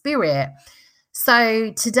from spirit.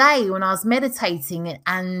 So today when I was meditating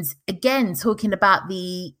and again talking about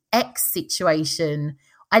the ex situation,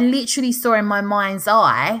 I literally saw in my mind's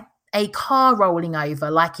eye a car rolling over,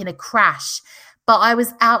 like in a crash. But I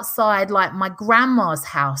was outside like my grandma's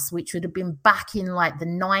house, which would have been back in like the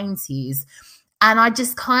 90s. And I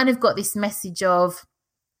just kind of got this message of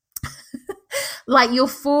like, your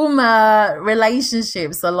former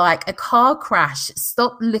relationships are like a car crash.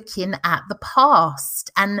 Stop looking at the past.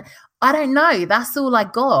 And I don't know, that's all I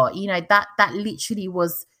got. You know, that literally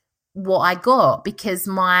was what I got, because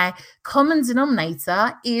my common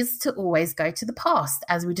denominator is to always go to the past,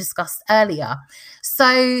 as we discussed earlier.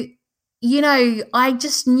 So, you know, I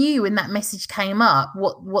just knew when that message came up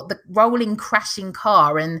what the rolling, crashing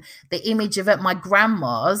car and the image of at my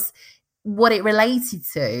grandma's, what it related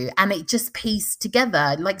to, and it just pieced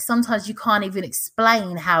together. Like, sometimes you can't even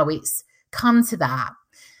explain how it's come to that.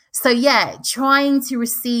 So yeah, trying to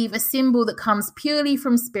receive a symbol that comes purely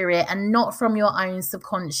from spirit and not from your own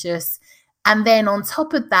subconscious. And then on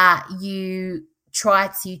top of that, you try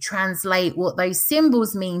to translate what those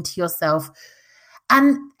symbols mean to yourself.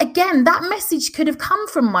 And again, that message could have come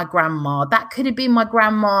from my grandma. That could have been my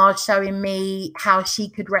grandma showing me how she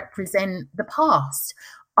could represent the past.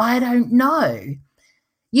 I don't know.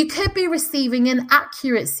 You could be receiving an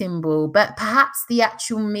accurate symbol, but perhaps the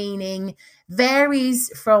actual meaning varies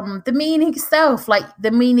from the meaning itself, like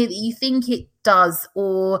the meaning that you think it does,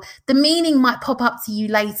 or the meaning might pop up to you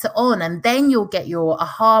later on, and then you'll get your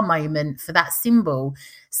aha moment for that symbol.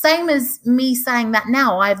 Same as me saying that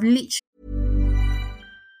now, I've literally...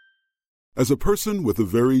 As a person with a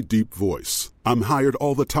very deep voice, I'm hired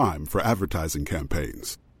all the time for advertising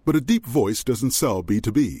campaigns. But a deep voice doesn't sell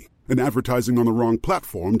B2B. And advertising on the wrong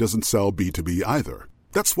platform doesn't sell B2B either.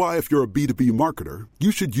 That's why if you're a B2B marketer,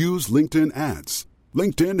 you should use LinkedIn ads.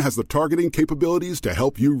 LinkedIn has the targeting capabilities to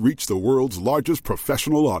help you reach the world's largest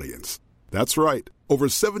professional audience. That's right. Over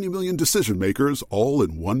 70 million decision makers all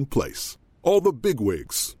in one place. All the big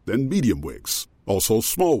wigs, then medium wigs. Also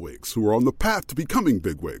small wigs who are on the path to becoming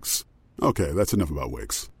big wigs. Okay, that's enough about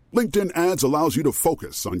wigs. LinkedIn Ads allows you to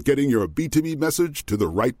focus on getting your B2B message to the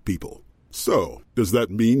right people. So, does that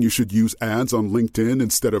mean you should use ads on LinkedIn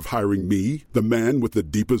instead of hiring me, the man with the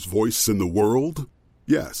deepest voice in the world?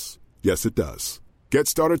 Yes. Yes, it does. Get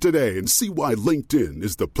started today and see why LinkedIn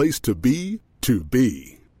is the place to be to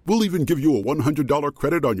be. We'll even give you a $100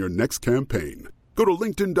 credit on your next campaign. Go to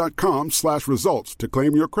linkedin.com/results to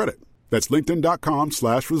claim your credit. That's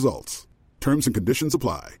linkedin.com/results. Terms and conditions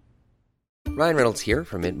apply. Ryan Reynolds here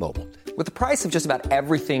from Mint Mobile. With the price of just about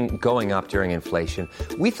everything going up during inflation,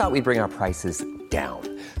 we thought we'd bring our prices down.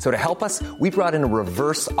 So to help us, we brought in a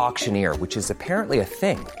reverse auctioneer, which is apparently a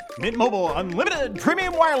thing. Mint Mobile Unlimited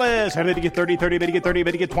Premium Wireless. How to get 30, 30, bit to get 30,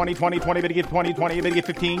 bit to get 20, 20, 20, bit to get 20, 20, bit to get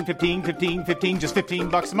 15, 15, 15, 15, just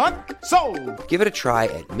 $15 a month? Sold! Give it a try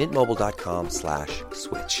at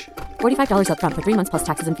mintmobile.com/switch. $45 up front for 3 months plus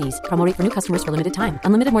taxes and fees. Promo rate for new customers for limited time.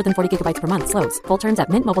 Unlimited more than 40 gigabytes per month. Slows full terms at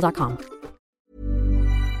mintmobile.com.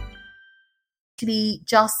 Actually,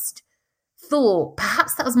 just thought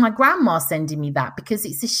perhaps that was my grandma sending me that, because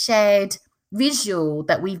it's a shared visual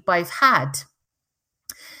that we've both had.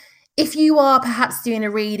 If you are perhaps doing a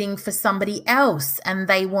reading for somebody else and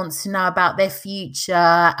they want to know about their future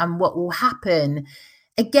and what will happen,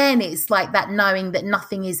 again, it's like that knowing that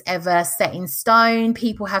nothing is ever set in stone.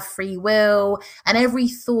 People have free will, and every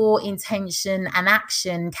thought, intention, and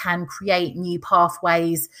action can create new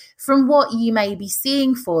pathways from what you may be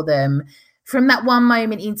seeing for them from that one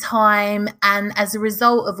moment in time, and as a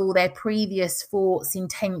result of all their previous thoughts,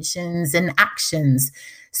 intentions, and actions.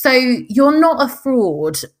 So you're not a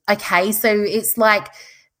fraud, okay? So it's like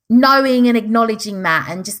knowing and acknowledging that,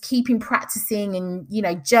 and just keeping practicing and, you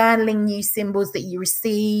know, journaling new symbols that you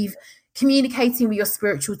receive, communicating with your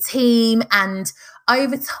spiritual team, and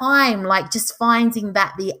over time, like just finding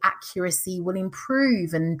that the accuracy will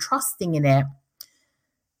improve and trusting in it.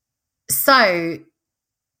 So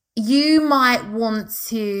you might want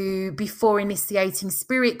to, before initiating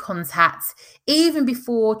spirit contact, even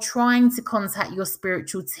before trying to contact your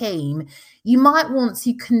spiritual team, you might want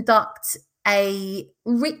to conduct a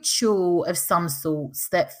ritual of some sorts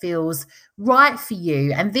that feels right for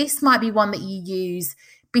you. And this might be one that you use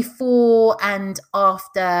before and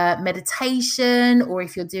after meditation, or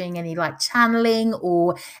if you're doing any like channeling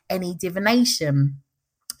or any divination.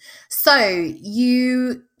 So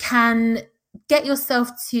you can get yourself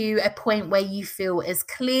to a point where you feel as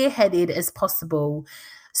clear-headed as possible.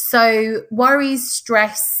 So worries,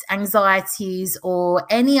 stress, anxieties, or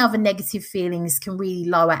any other negative feelings can really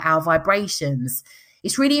lower our vibrations.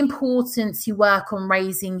 It's really important to work on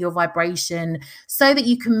raising your vibration so that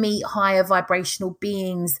you can meet higher vibrational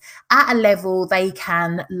beings at a level they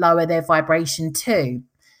can lower their vibration to.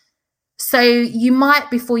 So you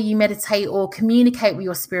might, before you meditate or communicate with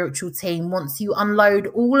your spiritual team, want to unload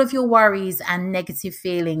all of your worries and negative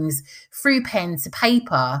feelings through pen to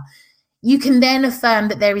paper. You can then affirm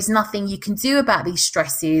that there is nothing you can do about these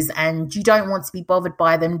stresses and you don't want to be bothered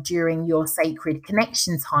by them during your sacred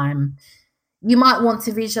connection time. You might want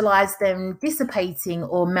to visualize them dissipating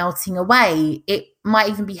or melting away. It might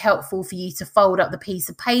even be helpful for you to fold up the piece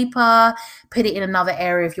of paper, put it in another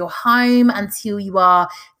area of your home until you are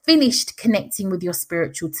finished connecting with your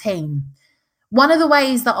spiritual team. One of the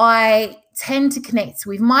ways that I tend to connect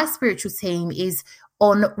with my spiritual team is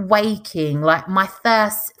on waking. Like, my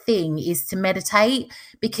first thing is to meditate,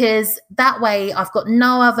 because that way I've got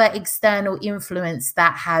no other external influence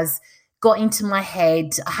that has got into my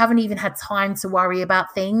head. I haven't even had time to worry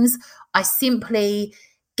about things. I simply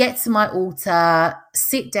get to my altar,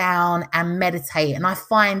 sit down and meditate. And I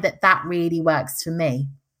find that that really works for me.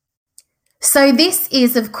 So this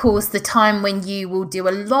is, of course, the time when you will do a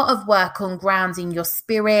lot of work on grounding your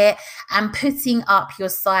spirit and putting up your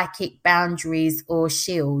psychic boundaries or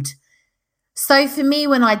shield. So for me,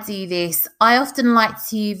 when I do this, I often like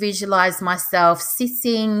to visualize myself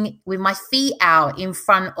sitting with my feet out in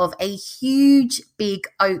front of a huge, big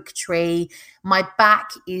oak tree. My back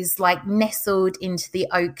is like nestled into the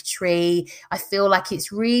oak tree. I feel like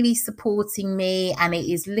it's really supporting me and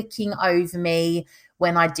it is looking over me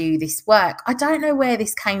when I do this work. I don't know where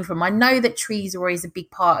this came from. I know that trees are always a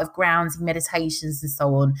big part of grounding meditations and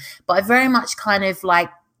so on, but I very much kind of like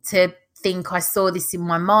to think I saw this in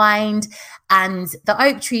my mind, and the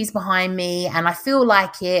oak tree's behind me and I feel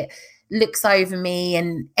like it looks over me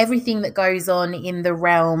and everything that goes on in the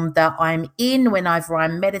realm that I'm in whenever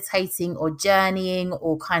I'm meditating or journeying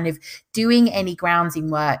or kind of doing any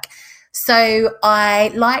grounding work. So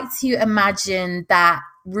I like to imagine that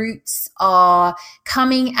roots are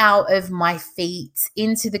coming out of my feet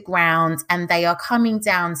into the ground, and they are coming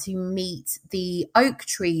down to meet the oak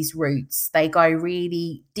tree's roots. They go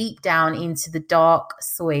really deep down into the dark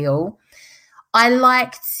soil. I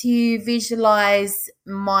like to visualize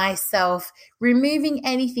myself removing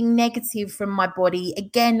anything negative from my body.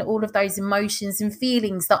 Again, all of those emotions and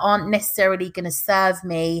feelings that aren't necessarily going to serve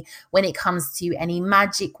me when it comes to any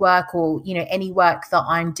magic work or, any work that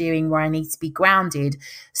I'm doing where I need to be grounded.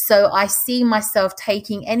 So I see myself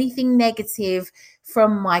taking anything negative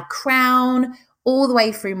from my crown all the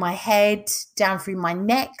way through my head, down through my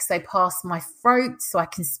neck, so past my throat so I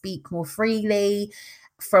can speak more freely.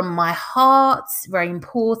 From my heart, very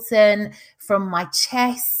important, from my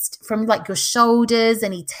chest, from like your shoulders,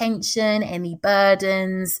 any tension, any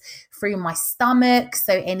burdens, through my stomach,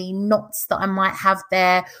 so any knots that I might have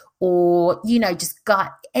there, or, just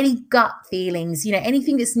any gut feelings,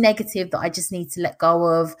 anything that's negative that I just need to let go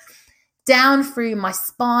of. Down through my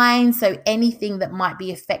spine, so anything that might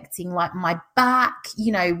be affecting like my back.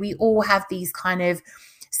 We all have these kind of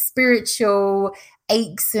spiritual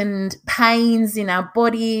aches and pains in our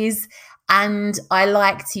bodies, and I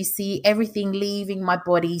like to see everything leaving my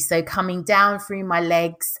body, so coming down through my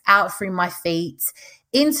legs, out through my feet,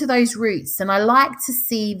 into those roots. And I like to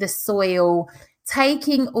see the soil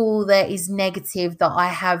taking all that is negative that I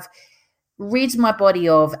have rid my body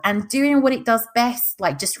of and doing what it does best,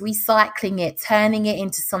 like just recycling it, turning it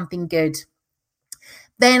into something good.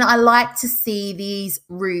 Then I like to see these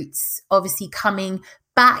roots obviously coming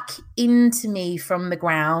back into me from the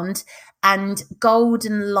ground, and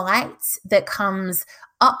golden light that comes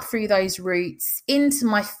up through those roots into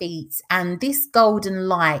my feet. And this golden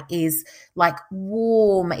light is like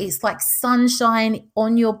warm. It's like sunshine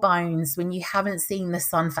on your bones when you haven't seen the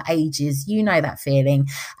sun for ages. You know that feeling.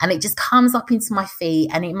 And it just comes up into my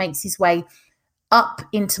feet, and it makes its way up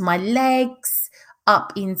into my legs,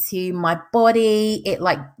 up into my body. It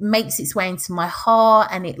like makes its way into my heart,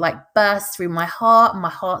 and it like bursts through my heart, and my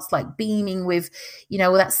heart's like beaming with,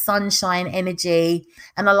 all that sunshine energy.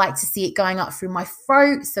 And I like to see it going up through my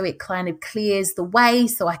throat, so it kind of clears the way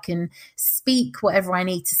so I can speak whatever I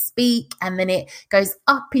need to speak. And then it goes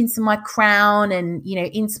up into my crown and,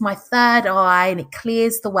 into my third eye, and it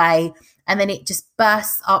clears the way. And then it just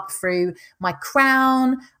bursts up through my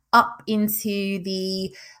crown, up into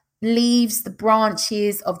the leaves, the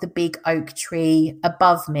branches of the big oak tree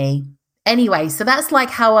above me. Anyway, so that's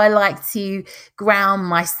like how I like to ground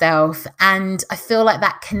myself. And I feel like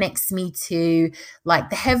that connects me to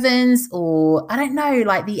like the heavens, or I don't know,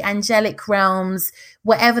 like the angelic realms,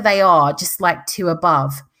 whatever they are, just like to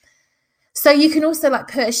above. So you can also like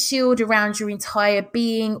put a shield around your entire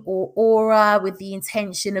being or aura with the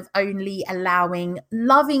intention of only allowing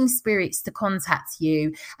loving spirits to contact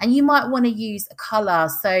you. And you might want to use a color,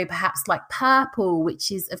 so perhaps like purple, which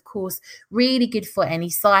is of course really good for any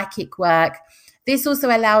psychic work. This also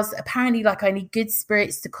allows apparently like only good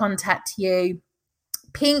spirits to contact you.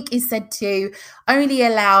 Pink is said to only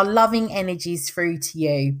allow loving energies through to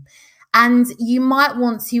you. And you might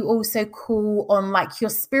want to also call on like your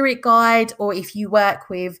spirit guide, or if you work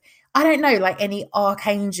with, I don't know, like any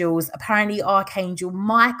archangels. Apparently Archangel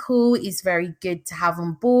Michael is very good to have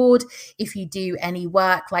on board if you do any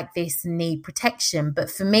work like this and need protection.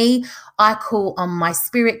 But for me, I call on my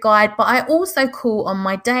spirit guide, but I also call on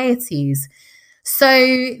my deities. So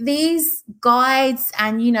these guides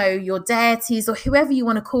and, your deities or whoever you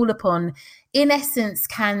want to call upon, in essence,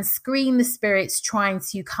 can screen the spirits trying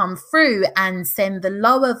to come through and send the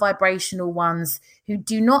lower vibrational ones who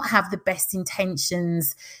do not have the best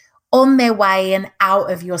intentions on their way and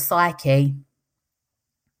out of your psyche.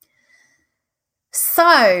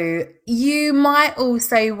 So you might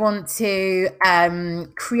also want to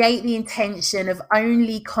create the intention of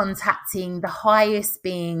only contacting the highest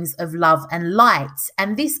beings of love and light.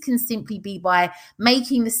 And this can simply be by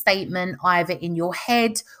making the statement either in your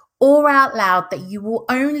head or out loud that you will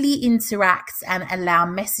only interact and allow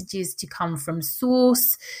messages to come from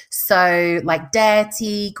source. So like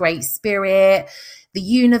deity, great spirit, the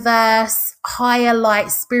universe, higher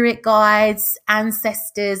light spirit guides,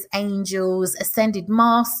 ancestors, angels, ascended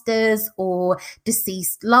masters, or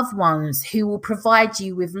deceased loved ones who will provide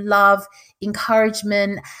you with love,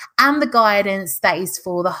 encouragement, and the guidance that is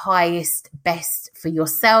for the highest best for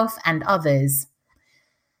yourself and others.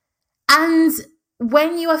 And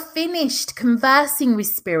when you are finished conversing with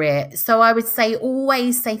spirit, so I would say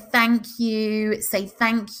always say thank you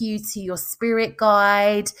to your spirit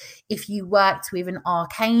guide. If you worked with an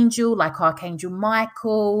archangel like Archangel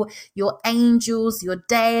Michael, your angels, your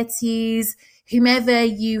deities, whomever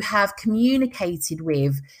you have communicated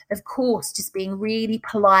with, of course, just being really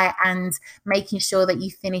polite and making sure that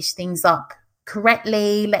you finish things up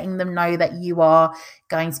correctly, letting them know that you are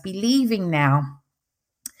going to be leaving now.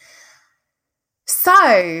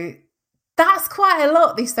 So that's quite a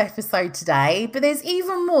lot this episode today, but there's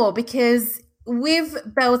even more because with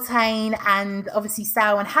Beltane and obviously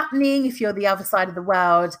Samhain happening, if you're the other side of the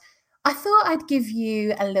world, I thought I'd give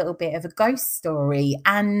you a little bit of a ghost story.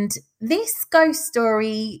 And this ghost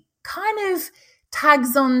story kind of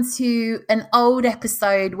tags on to an old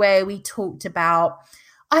episode where we talked about,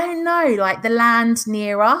 I don't know, like the land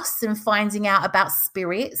near us and finding out about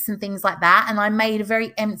spirits and things like that. And I made a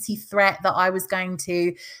very empty threat that I was going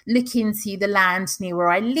to look into the land near where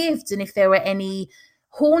I lived and if there were any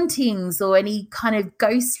hauntings or any kind of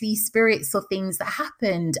ghostly spirits or things that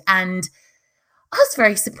happened. And I was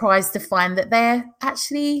very surprised to find that there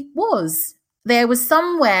actually was. There was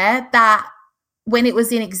somewhere that when it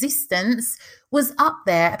was in existence was up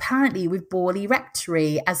there apparently with Borley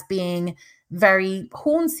Rectory as being very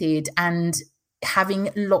haunted and having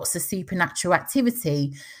lots of supernatural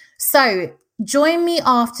activity. So join me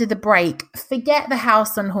after the break. Forget the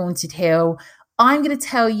house on Haunted Hill. I'm going to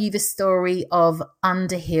tell you the story of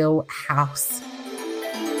Underhill House.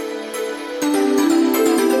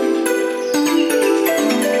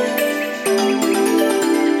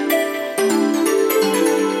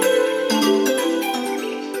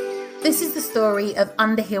 This is the story of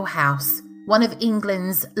Underhill House, one of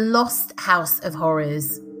England's lost house of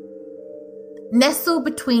horrors. Nestled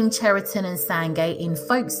between Cheriton and Sandgate in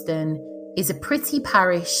Folkestone is a pretty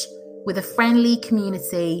parish with a friendly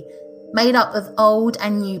community made up of old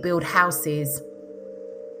and new build houses.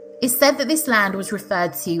 It's said that this land was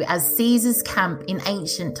referred to as Caesar's camp in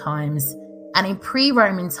ancient times, and in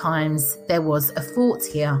pre-Roman times there was a fort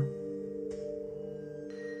here.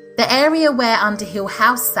 The area where Underhill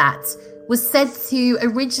House sat was said to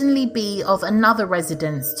originally be of another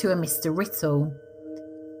residence to a Mr. Riddle.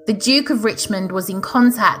 The Duke of Richmond was in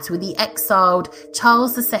contact with the exiled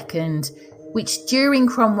Charles II, which during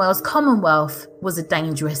Cromwell's Commonwealth was a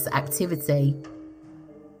dangerous activity.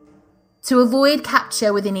 To avoid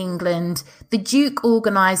capture within England, the Duke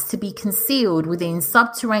organised to be concealed within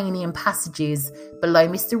subterranean passages below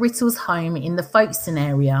Mr. Riddle's home in the Folkestone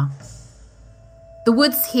area. The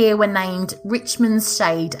woods here were named Richmond's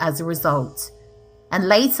Shade as a result, and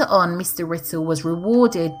later on Mr. Riddle was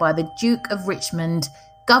rewarded by the Duke of Richmond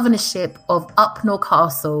governorship of Upnor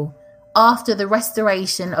Castle after the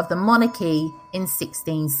restoration of the monarchy in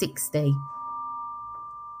 1660.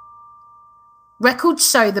 Records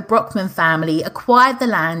show the Brockman family acquired the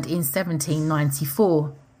land in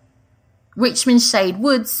 1794. Richmond's Shade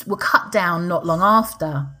Woods were cut down not long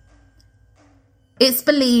after. It's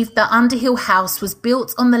believed that Underhill House was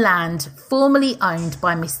built on the land formerly owned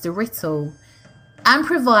by Mr. Riddle and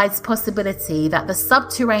provides possibility that the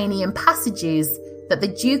subterranean passages that the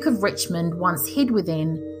Duke of Richmond once hid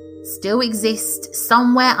within still exist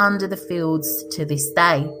somewhere under the fields to this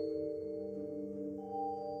day.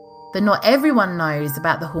 But not everyone knows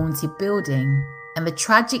about the haunted building and the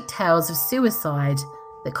tragic tales of suicide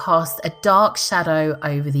that cast a dark shadow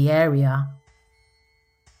over the area.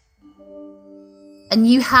 A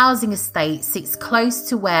new housing estate sits close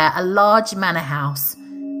to where a large manor house,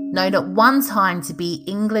 known at one time to be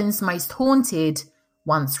England's most haunted,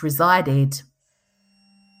 once resided.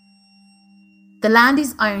 The land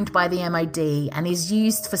is owned by the MOD and is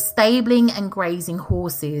used for stabling and grazing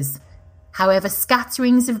horses. However,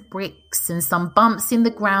 scatterings of bricks and some bumps in the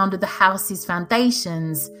ground of the house's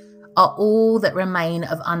foundations are all that remain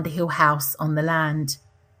of Underhill House on the land.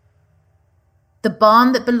 The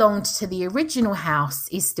barn that belonged to the original house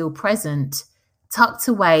is still present, tucked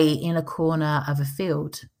away in a corner of a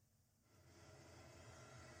field.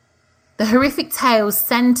 The horrific tales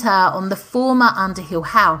centre on the former Underhill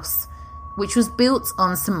House, which was built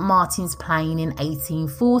on St Martin's Plain in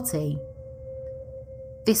 1840.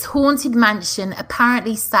 This haunted mansion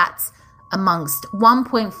apparently sat amongst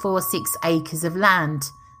 1.46 acres of land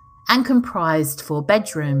and comprised 4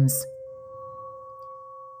 bedrooms.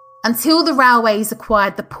 Until the railways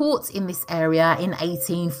acquired the port in this area in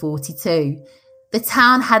 1842, the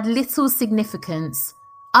town had little significance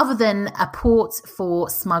other than a port for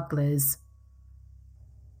smugglers.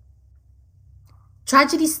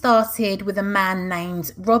 Tragedy started with a man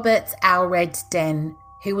named Robert Aelred Den,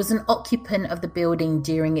 who was an occupant of the building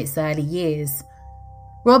during its early years.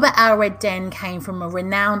 Robert Aelred Den came from a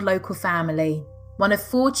renowned local family. One of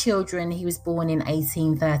 4 children, he was born in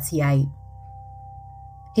 1838.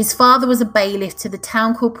 His father was a bailiff to the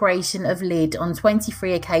Town Corporation of Lydd on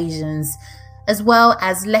 23 occasions, as well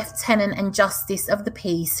as Lieutenant and Justice of the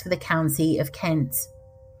Peace for the County of Kent.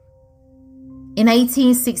 In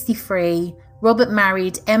 1863, Robert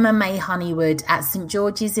married Emma May Honeywood at St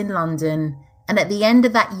George's in London, and at the end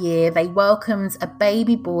of that year they welcomed a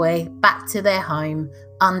baby boy back to their home,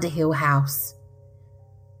 Underhill House.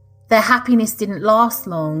 Their happiness didn't last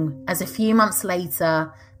long, as a few months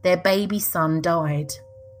later their baby son died.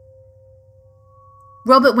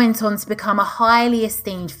 Robert went on to become a highly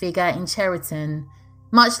esteemed figure in Cheriton.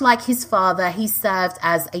 Much like his father, he served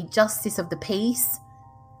as a Justice of the Peace,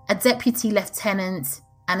 a Deputy Lieutenant,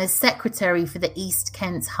 and as Secretary for the East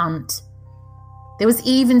Kent Hunt. There was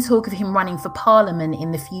even talk of him running for Parliament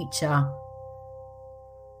in the future.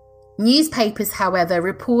 Newspapers, however,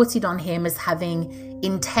 reported on him as having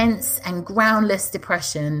intense and groundless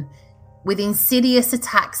depression, with insidious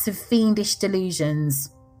attacks of fiendish delusions.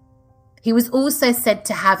 He was also said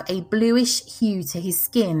to have a bluish hue to his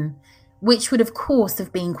skin, which would of course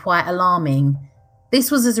have been quite alarming.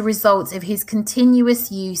 This was as a result of his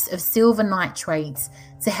continuous use of silver nitrates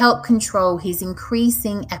to help control his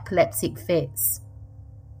increasing epileptic fits.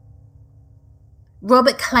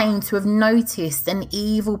 Robert claimed to have noticed an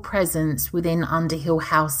evil presence within Underhill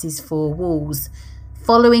House's 4 walls,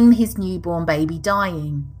 following his newborn baby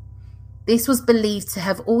dying. This was believed to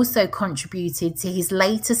have also contributed to his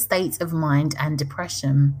later state of mind and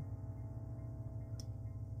depression.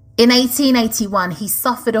 In 1881, he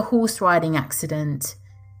suffered a horse riding accident.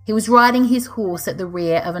 He was riding his horse at the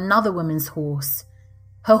rear of another woman's horse.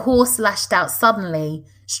 Her horse lashed out suddenly,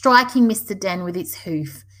 striking Mr. Den with its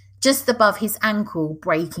hoof, just above his ankle,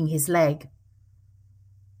 breaking his leg.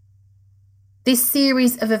 This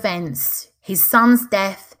series of events, his son's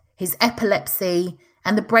death, his epilepsy,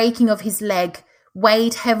 and the breaking of his leg,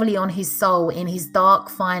 weighed heavily on his soul in his dark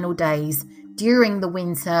final days during the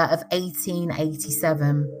winter of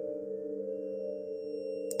 1887.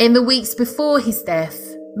 In the weeks before his death,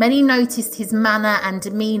 many noticed his manner and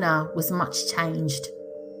demeanour was much changed.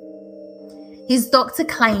 His doctor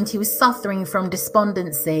claimed he was suffering from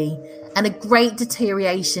despondency and a great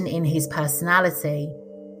deterioration in his personality.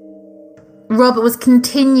 Robert was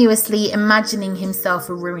continuously imagining himself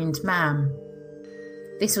a ruined man.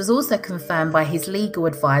 This was also confirmed by his legal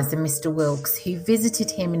advisor, Mr. Wilkes, who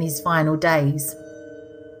visited him in his final days.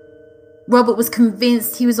 Robert was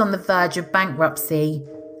convinced he was on the verge of bankruptcy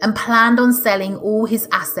and planned on selling all his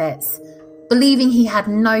assets, believing he had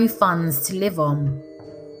no funds to live on.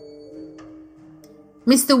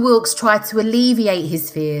 Mr. Wilkes tried to alleviate his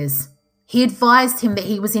fears. He advised him that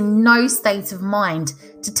he was in no state of mind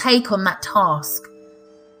to take on that task,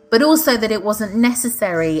 but also that it wasn't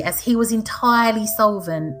necessary as he was entirely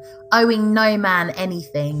solvent, owing no man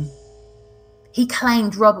anything. He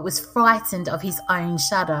claimed Robert was frightened of his own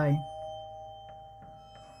shadow.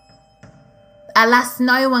 Alas,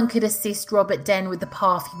 no one could assist Robert Den with the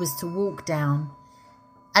path he was to walk down,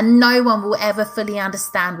 and no one will ever fully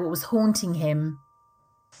understand what was haunting him.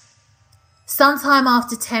 Sometime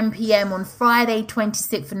after 10 p.m. on Friday,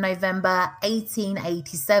 26th of November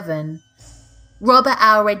 1887, Robert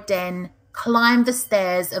Aelred Den climbed the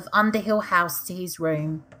stairs of Underhill House to his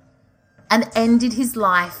room and ended his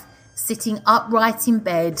life sitting upright in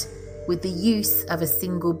bed with the use of a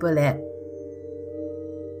single bullet.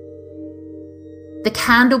 The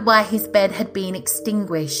candle by his bed had been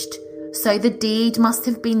extinguished, so the deed must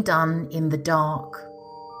have been done in the dark.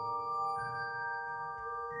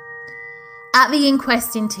 At the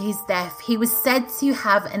inquest into his death, he was said to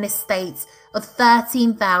have an estate of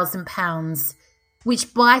 £13,000,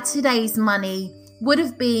 which by today's money would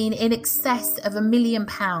have been in excess of £1 million.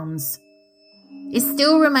 It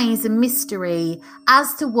still remains a mystery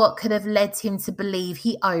as to what could have led him to believe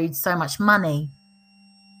he owed so much money.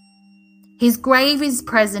 His grave is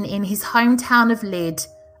present in his hometown of Lydd,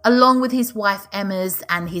 along with his wife Emma's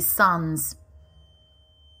and his sons.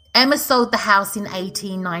 Emma sold the house in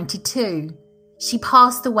 1892. She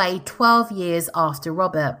passed away 12 years after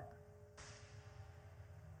Robert.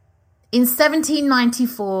 In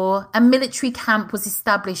 1794, a military camp was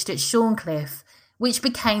established at Shorncliffe, which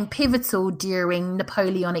became pivotal during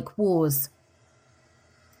Napoleonic Wars.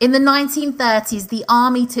 In the 1930s, the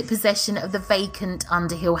army took possession of the vacant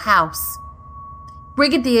Underhill House.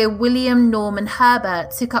 Brigadier William Norman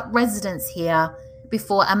Herbert took up residence here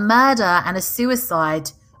before a murder and a suicide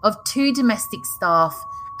of 2 domestic staff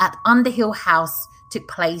at Underhill House took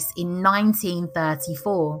place in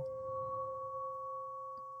 1934.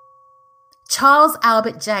 Charles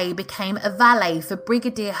Albert Jay became a valet for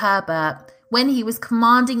Brigadier Herbert when he was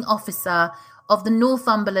commanding officer of the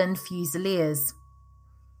Northumberland Fusiliers.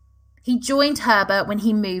 He joined Herbert when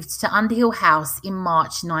he moved to Underhill House in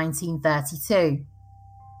March 1932.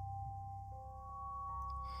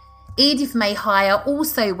 Edith May Hire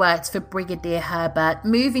also worked for Brigadier Herbert,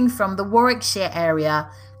 moving from the Warwickshire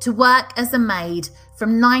area to work as a maid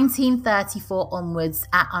from 1934 onwards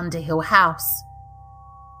at Underhill House.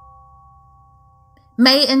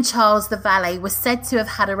 May and Charles the valet were said to have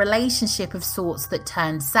had a relationship of sorts that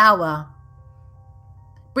turned sour.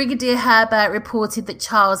 Brigadier Herbert reported that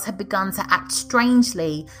Charles had begun to act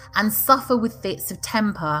strangely and suffer with fits of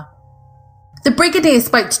temper. The Brigadier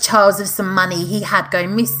spoke to Charles of some money he had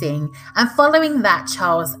gone missing, and following that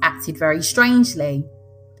Charles acted very strangely.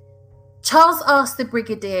 Charles asked the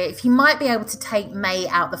Brigadier if he might be able to take May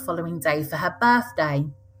out the following day for her birthday.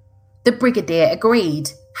 The Brigadier agreed.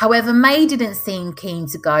 However, May didn't seem keen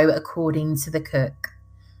to go, according to the cook.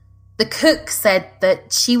 The cook said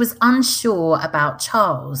that she was unsure about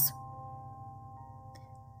Charles.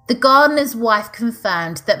 The gardener's wife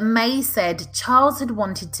confirmed that May said Charles had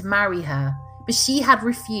wanted to marry her, but she had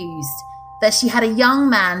refused, that she had a young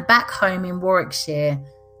man back home in Warwickshire,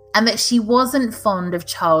 and that she wasn't fond of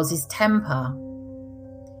Charles's temper.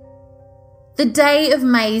 The day of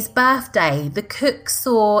May's birthday, the cook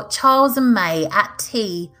saw Charles and May at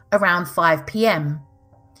tea around 5 p.m.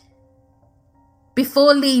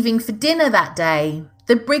 Before leaving for dinner that day,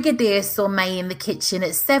 the Brigadier saw May in the kitchen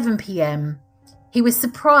at 7 p.m. He was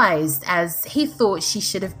surprised, as he thought she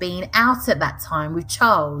should have been out at that time with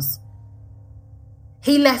Charles.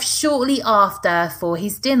 He left shortly after for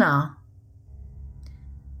his dinner.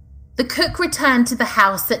 The cook returned to the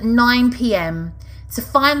house at 9 p.m. to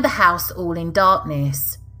find the house all in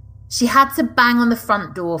darkness. She had to bang on the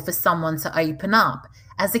front door for someone to open up,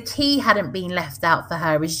 as a key hadn't been left out for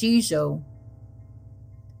her as usual.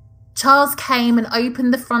 Charles came and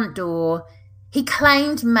opened the front door. He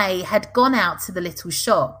claimed May had gone out to the little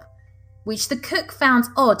shop, which the cook found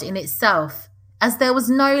odd in itself, as there was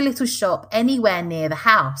no little shop anywhere near the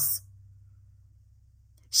house.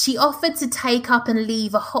 She offered to take up and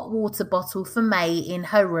leave a hot water bottle for May in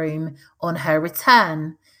her room on her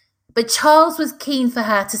return, but Charles was keen for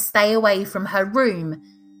her to stay away from her room,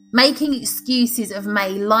 making excuses of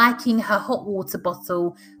May liking her hot water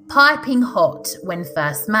bottle piping hot when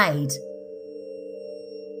first made.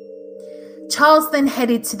 Charles then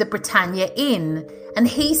headed to the Britannia Inn, and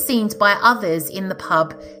he seemed by others in the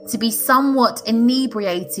pub to be somewhat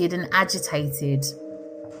inebriated and agitated.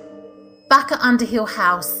 Back at Underhill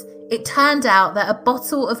House, it turned out that a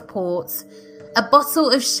bottle of port, a bottle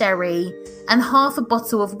of sherry, and half a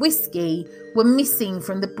bottle of whiskey were missing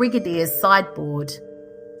from the Brigadier's sideboard.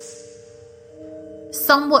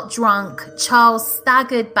 Somewhat drunk, Charles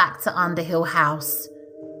staggered back to Underhill House.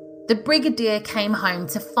 The Brigadier came home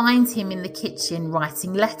to find him in the kitchen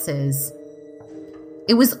writing letters.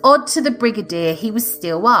 It was odd to the Brigadier he was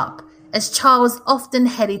still up, as Charles often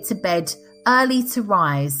headed to bed early to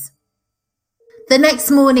rise. The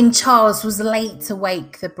next morning, Charles was late to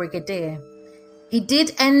wake the Brigadier. He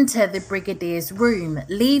did enter the Brigadier's room,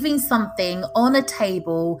 leaving something on a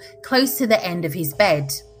table close to the end of his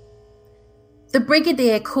bed. The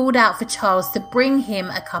Brigadier called out for Charles to bring him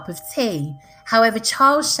a cup of tea. However,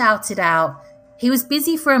 Charles shouted out he was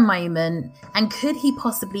busy for a moment, and could he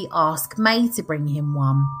possibly ask May to bring him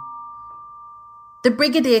one? The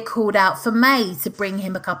Brigadier called out for May to bring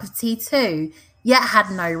him a cup of tea too, yet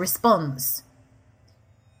had no response.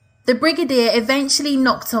 The Brigadier eventually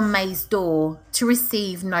knocked on May's door to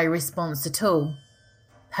receive no response at all.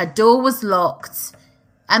 Her door was locked,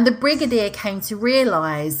 and the Brigadier came to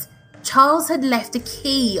realise Charles had left a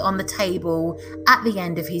key on the table at the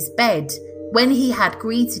end of his bed when he had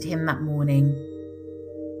greeted him that morning.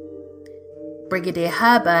 Brigadier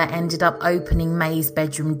Herbert ended up opening May's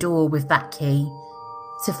bedroom door with that key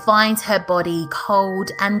to find her body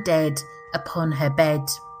cold and dead upon her bed.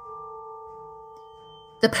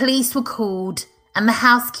 The police were called, and the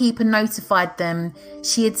housekeeper notified them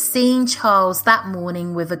she had seen Charles that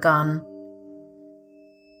morning with a gun.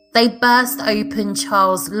 They burst open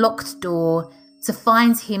Charles' locked door to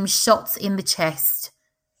find him shot in the chest,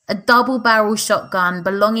 a double-barrel shotgun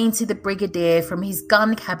belonging to the Brigadier from his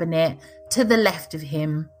gun cabinet to the left of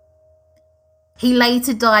him. He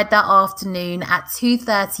later died that afternoon at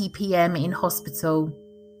 2:30 p.m. in hospital.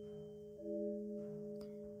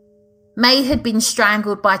 May had been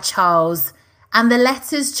strangled by Charles, and the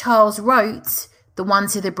letters Charles wrote, the one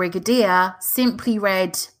to the Brigadier, simply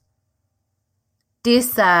read, "Dear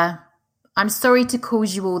Sir, I'm sorry to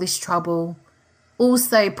cause you all this trouble.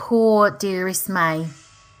 Also, poor dearest May.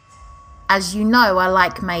 As you know, I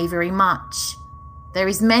like May very much. There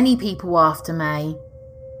is many people after May.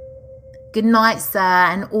 Good night, sir,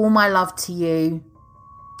 and all my love to you,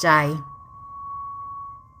 Jay.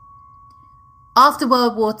 After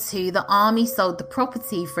World War II, the army sold the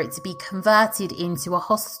property for it to be converted into a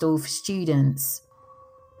hostel for students.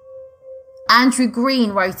 Andrew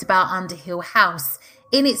Green wrote about Underhill House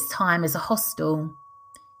in its time as a hostel.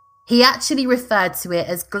 He actually referred to it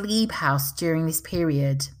as Glebe House during this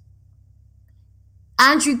period.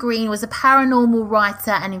 Andrew Green was a paranormal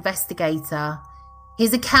writer and investigator.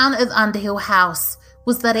 His account of Underhill House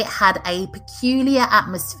was that it had a peculiar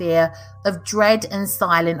atmosphere of dread and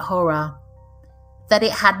silent horror, that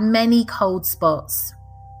it had many cold spots.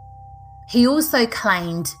 He also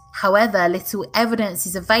claimed, however little evidence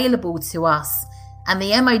is available to us, and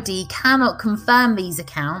the MOD cannot confirm these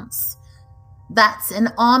accounts, that an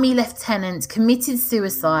army lieutenant committed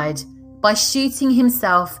suicide by shooting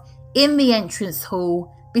himself in the entrance hall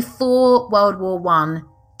before World War I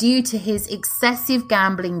due to his excessive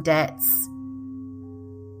gambling debts.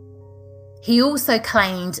 He also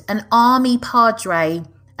claimed an army padre,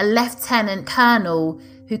 a lieutenant colonel,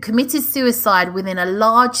 who committed suicide within a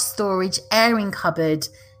large storage airing cupboard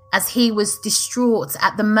as he was distraught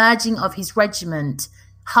at the merging of his regiment,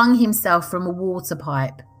 hung himself from a water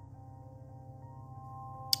pipe.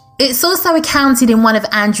 It's also accounted in one of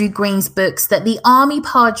Andrew Green's books that the army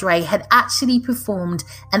padre had actually performed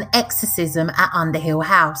an exorcism at Underhill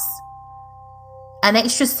House. An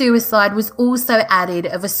extra suicide was also added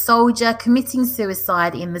of a soldier committing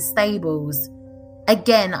suicide in the stables,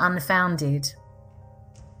 again unfounded.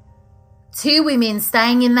 2 women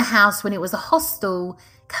staying in the house when it was a hostel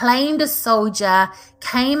claimed a soldier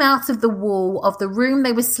came out of the wall of the room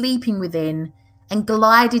they were sleeping within and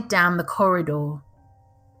glided down the corridor.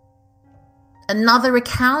 Another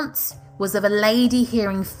account was of a lady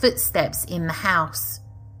hearing footsteps in the house.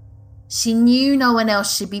 She knew no one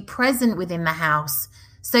else should be present within the house,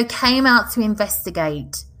 so came out to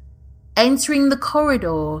investigate, entering the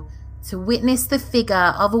corridor to witness the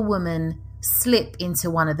figure of a woman slip into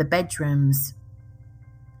one of the bedrooms.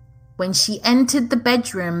 When she entered the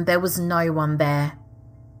bedroom, there was no one there.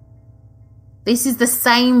 This is the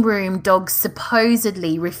same room dogs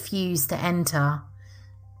supposedly refused to enter,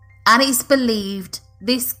 and it's believed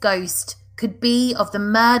this ghost could be of the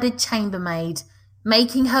murdered chambermaid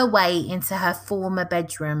making her way into her former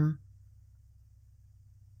bedroom.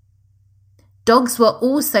 Dogs were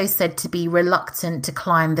also said to be reluctant to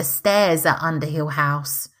climb the stairs at Underhill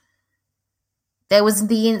House. There was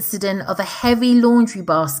the incident of a heavy laundry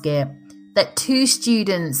basket that 2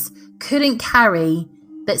 students couldn't carry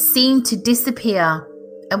that seemed to disappear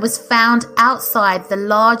and was found outside the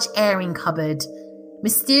large airing cupboard,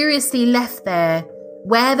 mysteriously left there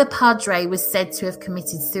where the padre was said to have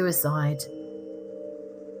committed suicide.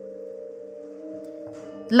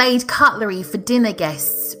 Laid cutlery for dinner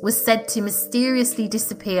guests was said to mysteriously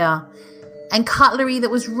disappear, and cutlery that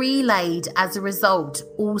was relaid as a result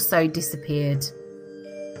also disappeared.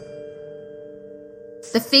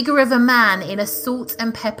 The figure of a man in a salt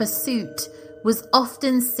and pepper suit was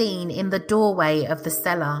often seen in the doorway of the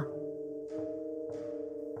cellar.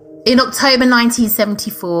 In October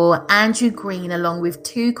 1974, Andrew Green, along with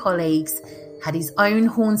 2 colleagues, had his own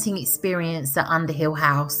haunting experience at Underhill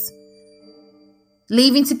House.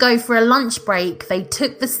 Leaving to go for a lunch break, they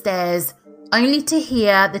took the stairs, only to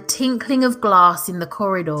hear the tinkling of glass in the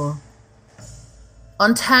corridor.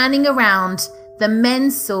 On turning around, the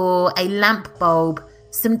men saw a lamp bulb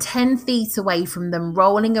some 10 feet away from them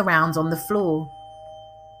rolling around on the floor.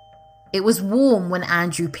 It was warm when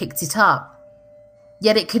Andrew picked it up.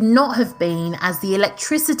 Yet it could not have been, as the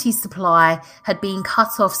electricity supply had been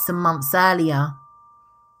cut off some months earlier.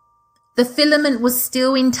 The filament was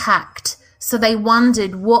still intact, so they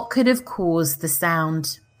wondered what could have caused the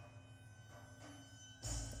sound.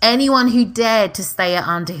 Anyone who dared to stay at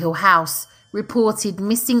Underhill House reported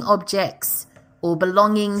missing objects or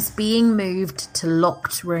belongings being moved to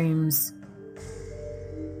locked rooms.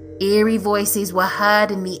 Eerie voices were heard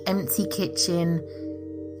in the empty kitchen,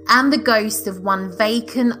 and the ghost of one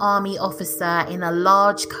vacant army officer in a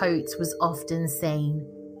large coat was often seen.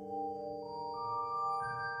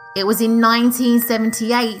 It was in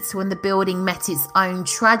 1978 when the building met its own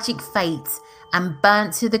tragic fate and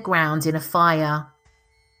burnt to the ground in a fire.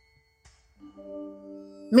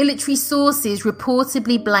 Military sources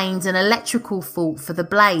reportedly blamed an electrical fault for the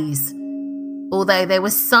blaze, although there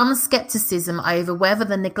was some scepticism over whether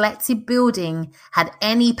the neglected building had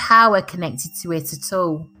any power connected to it at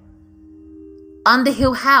all.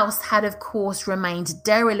 Underhill House had of course remained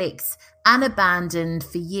derelict and abandoned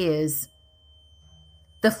for years.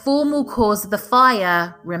 The formal cause of the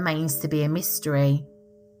fire remains to be a mystery.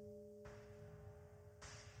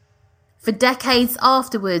 For decades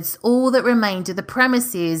afterwards, all that remained of the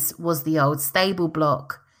premises was the old stable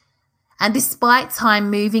block. And despite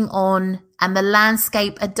time moving on and the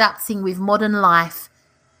landscape adapting with modern life,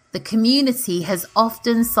 the community has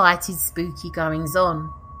often cited spooky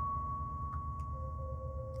goings-on.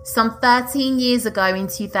 Some 13 years ago in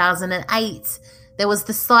 2008, there was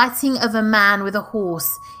the sighting of a man with a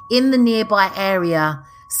horse in the nearby area,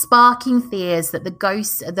 sparking fears that the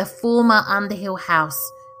ghosts of the former Underhill house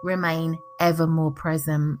remain ever more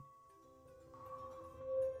present.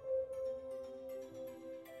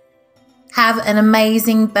 Have an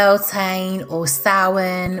amazing Beltane or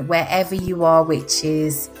Samhain wherever you are,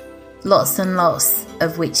 witches. Lots and lots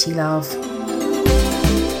of witchy love.